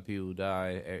 A lot of people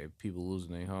died. People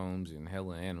losing their homes, and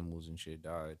hella animals and shit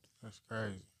died. That's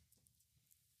crazy.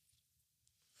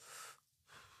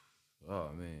 Oh,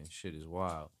 man, shit is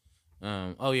wild.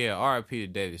 Oh, yeah, R.I.P. to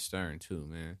David Stern, too,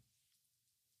 man.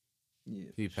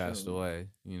 Yeah, He passed away.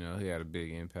 You know, he had a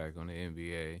big impact on the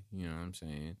NBA. You know what I'm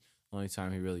saying? Only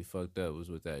time he really fucked up was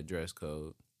with that dress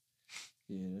code.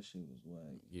 Yeah, that shit was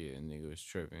whack. Yeah, nigga was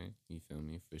tripping. You feel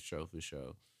me? For sure.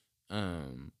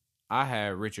 I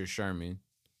had Richard Sherman.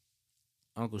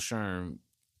 Uncle Sherm,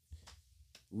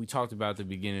 we talked about the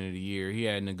beginning of the year. He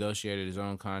had negotiated his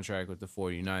own contract with the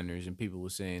 49ers, and people were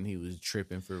saying he was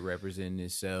tripping for representing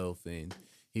himself, and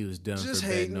he was done Just for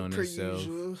betting hating on per himself.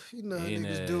 usual. You know how And,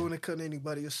 niggas do when they cut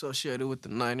anybody associated with the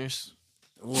Niners.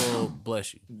 Well,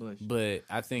 bless you. Bless you. But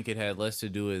I think it had less to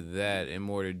do with that and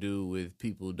more to do with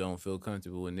people who don't feel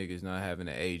comfortable with niggas not having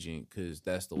an agent, because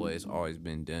that's the way it's always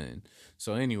been done.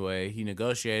 So anyway, he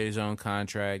negotiated his own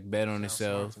contract, bet on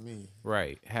himself. Sounds smart to me.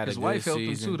 Right. Had His a good wife helped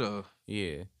season. him too, though.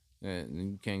 Yeah.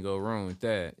 And you can't go wrong with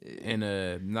that. And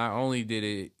not only did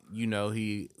it, you know,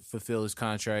 he fulfill his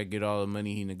contract, get all the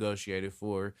money he negotiated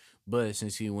for, but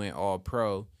since he went all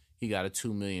pro, he got a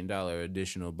 $2 million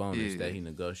additional bonus that he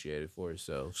negotiated for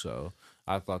himself. So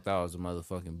I thought that was a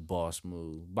motherfucking boss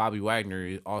move. Bobby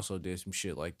Wagner also did some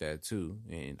shit like that too.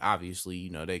 And obviously, you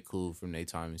know, they cool from their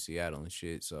time in Seattle and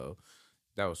shit. So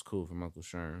that was cool from Uncle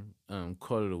Sherm.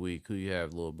 Quote of the week, who you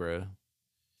have, little bruh?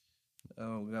 I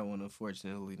don't got one,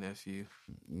 unfortunately, nephew.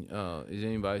 Is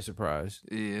anybody surprised?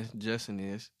 Yeah, Justin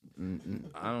is.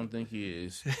 I don't think he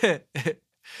is.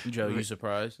 Joe, you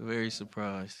surprised? Very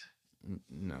surprised.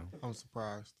 No. I'm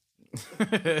surprised.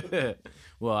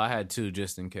 Well, I had two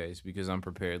just in case because I'm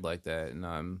prepared like that and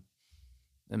I'm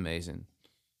amazing,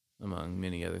 among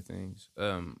many other things.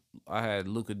 I had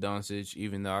Luka Doncic,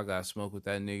 even though I got smoked with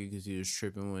that nigga because he was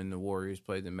tripping when the Warriors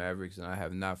played the Mavericks, and I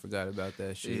have not forgot about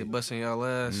that shit. Yeah, busting y'all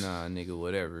ass. Nah, nigga,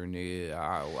 whatever, nigga.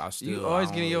 I still. You always I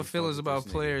don't getting your really fuck feelings with about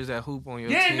this nigga. players that hoop on your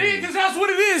Yeah, team. nigga, because that's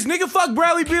what it is. Nigga, fuck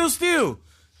Bradley Beal still.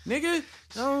 Nigga,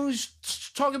 don't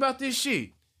talk about this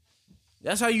shit.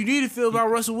 That's how you need to feel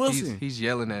about Russell Wilson. He's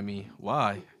yelling at me.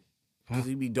 Why? Because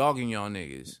he be dogging y'all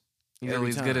niggas. You know Every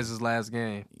he's time. good as his last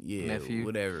game. Yeah, nephew.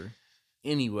 whatever.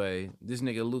 Anyway, this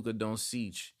nigga Luka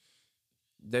Doncic,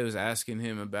 they was asking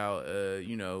him about,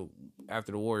 you know,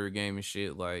 after the Warrior game and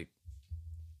shit, like,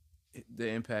 the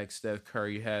impact Steph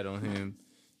Curry had on him.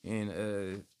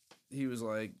 And he was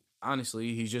like,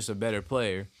 honestly, he's just a better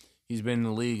player. He's been in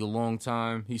the league a long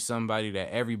time. He's somebody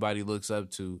that everybody looks up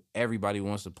to. Everybody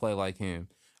wants to play like him.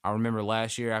 I remember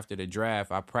last year after the draft,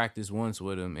 I practiced once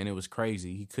with him, and it was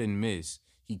crazy. He couldn't miss.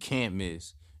 He can't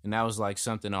miss. And that was like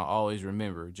something I always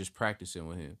remember, just practicing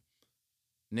with him.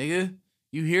 Nigga,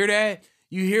 you hear that?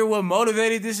 You hear what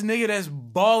motivated this nigga that's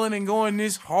balling and going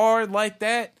this hard like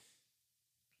that?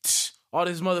 All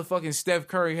this motherfucking Steph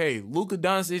Curry. Hey, Luka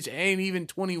Doncic ain't even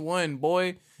 21,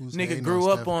 boy. Who's Nigga hating grew on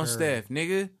up Steph on Curry? Steph.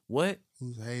 Nigga, what?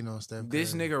 Who's hating on Steph Curry?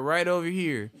 This nigga right over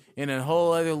here and a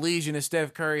whole other legion of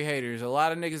Steph Curry haters. A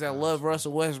lot of niggas that love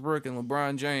Russell Westbrook and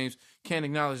LeBron James can't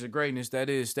acknowledge the greatness that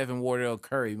is Stephen Wardell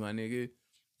Curry, my nigga.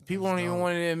 People don't even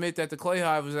want to admit that the Clay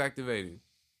Hive was activated.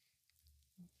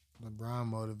 LeBron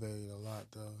motivated a lot,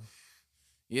 though.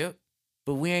 Yep.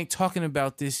 But we ain't talking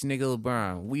about this nigga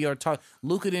LeBron. We are talking.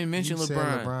 Luka didn't mention you LeBron.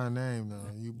 said LeBron name,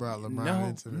 though. You brought LeBron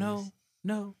into this.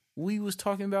 No. We was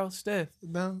talking about Steph.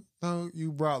 No,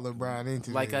 you brought LeBron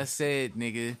into Like I this. said,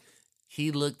 nigga,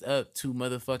 he looked up to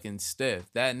motherfucking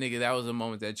Steph. That nigga, that was a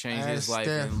moment that changed his Ask life.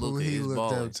 Steph And who Luka he is looked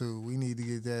balling. up to. We need to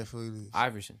get that footage.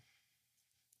 Iverson.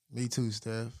 Me too,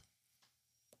 Steph.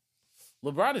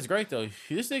 LeBron is great though.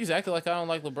 This nigga's acting like I don't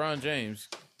like LeBron James.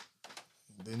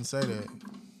 Didn't say that.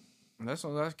 That's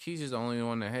Keith is the only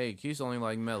one that hate. Keith's only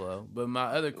like Melo. But my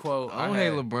other quote, I don't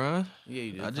hate LeBron. Yeah,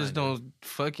 you do. I just don't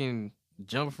fucking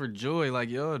jump for joy like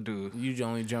y'all do. You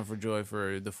only jump for joy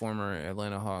for the former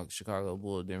Atlanta Hawks, Chicago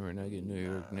Bull, Denver Nugget, New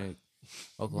York Knicks,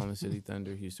 Oklahoma City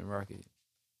Thunder, Houston Rockets.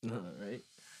 All right.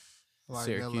 Like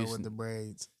Syracuse. Melo with the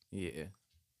braids. Yeah, it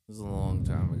was a long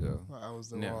time ago. I was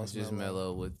the No, Ross it's just Melo.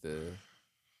 Melo with the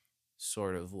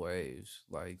sort of waves,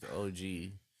 like OG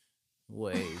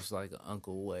waves, like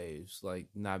Uncle waves, like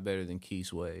not better than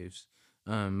Keith's waves.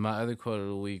 My other quote of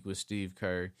the week was Steve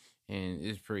Kerr, and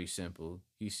it's pretty simple.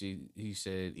 He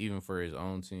said even for his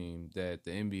own team that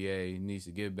the NBA needs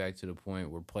to get back to the point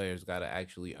where players got to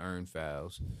actually earn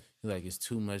fouls. Like it's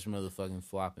too much motherfucking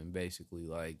flopping. Basically,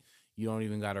 like you don't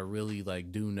even got to really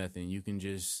like do nothing. You can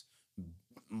just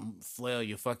flail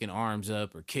your fucking arms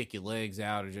up or kick your legs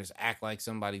out or just act like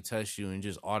somebody touched you and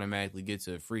just automatically get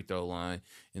to the free throw line,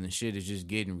 and the shit is just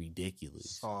getting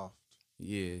ridiculous. Soft.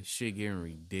 Yeah, shit getting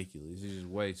ridiculous. There's just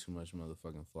way too much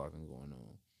motherfucking flopping going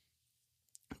on.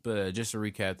 But just to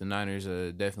recap, the Niners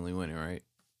are definitely winning, right?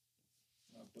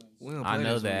 We don't I play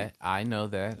know this that. week. I know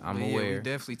that. I'm But yeah, aware. we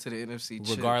definitely to the NFC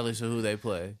chip. Regardless of who they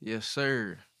play. Yes,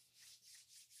 sir.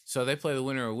 So they play the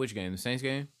winner of which game? The Saints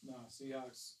game? Nah,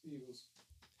 Seahawks, Eagles.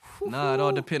 Nah, it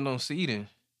all depends on seeding.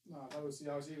 Nah, that was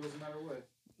Seahawks, Eagles, no matter what.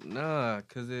 Nah,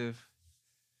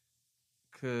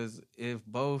 cause if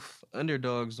both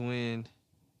underdogs win,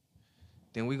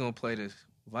 then we gonna play the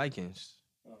Vikings.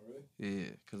 Oh, really? Yeah,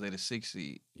 cause they the 6th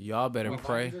seed. Y'all better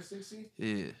pray. Vikings are 6 seed?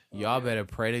 Yeah. Y'all better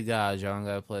pray to God y'all don't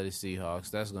gotta play the Seahawks.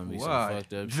 That's gonna be some Why?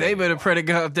 fucked up They shit. better pray to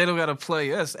God if they don't gotta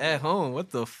play us at home. What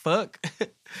the fuck?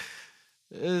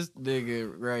 This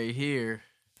nigga right here.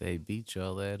 They beat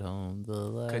y'all at home the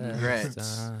last Congrats.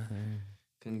 time.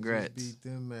 Congrats. Just beat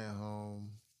them at home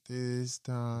this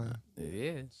time.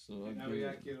 Yeah. So And now we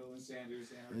got Kittle and Sanders.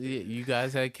 And Yeah, you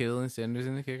guys had Kittle and Sanders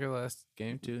in the kicker last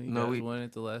game too. You No, guys we- won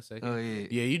at the last second. Oh yeah.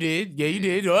 Yeah, you did. Yeah, you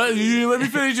did. Oh, you didn't let me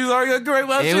finish. You already got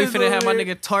great. And we finna have my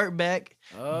nigga Tart back.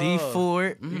 Oh. D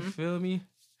Ford. You Mhm. feel me?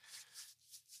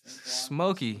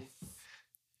 Smokey.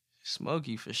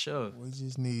 Smokey for sure. We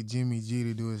just need Jimmy G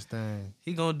to do his thing.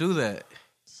 He gonna do that.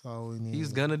 That's all we need.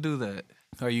 He's gonna do that.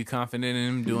 Are you confident in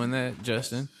him doing that,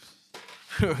 Justin?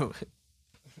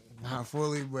 Not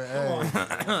fully, but hey,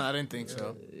 I didn't think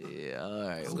so. Yeah, all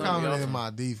right. I'm gonna be confident awesome. in my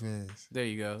defense. There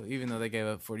you go. Even though they gave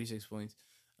up 46 points.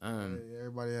 Hey,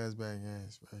 everybody has bad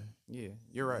games, man. Yeah,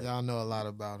 you're right. Y'all know a lot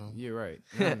about them. You're right.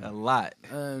 A lot.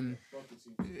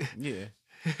 Yeah,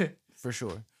 for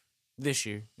sure. This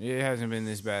year, it hasn't been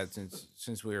this bad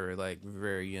since we were like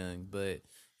very young. But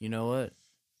you know what?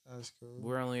 That's cool.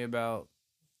 We're only about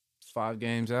 5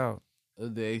 games out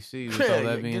of the AC. With all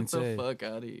that being Get the said, fuck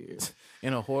out of here.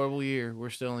 in a horrible year, we're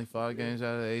still only 5 games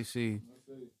out of the AC.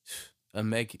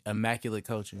 Immaculate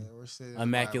coaching. Yeah, we're sitting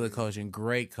Immaculate quietly. coaching,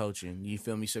 great coaching. You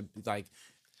feel me? So like,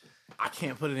 I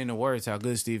can't put it into words how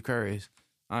good Steve Kerr is.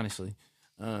 Honestly,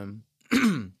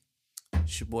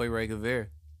 it's your boy Ray Gavere.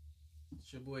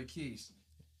 It's your boy Keys.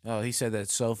 Oh, he said that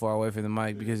so far away from the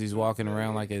mic because he's walking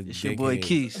around like a It's your boy dickhead.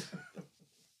 Keys.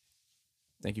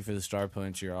 Thank you for the star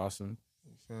punch. You're awesome.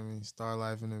 You feel me? Star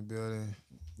Life in the building.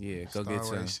 Yeah, go Star get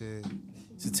some. Way shit.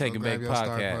 It's a Take Go It Back grab your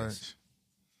Star podcast. Punch.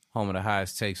 Home of the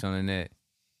highest takes on the net.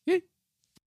 Yeah.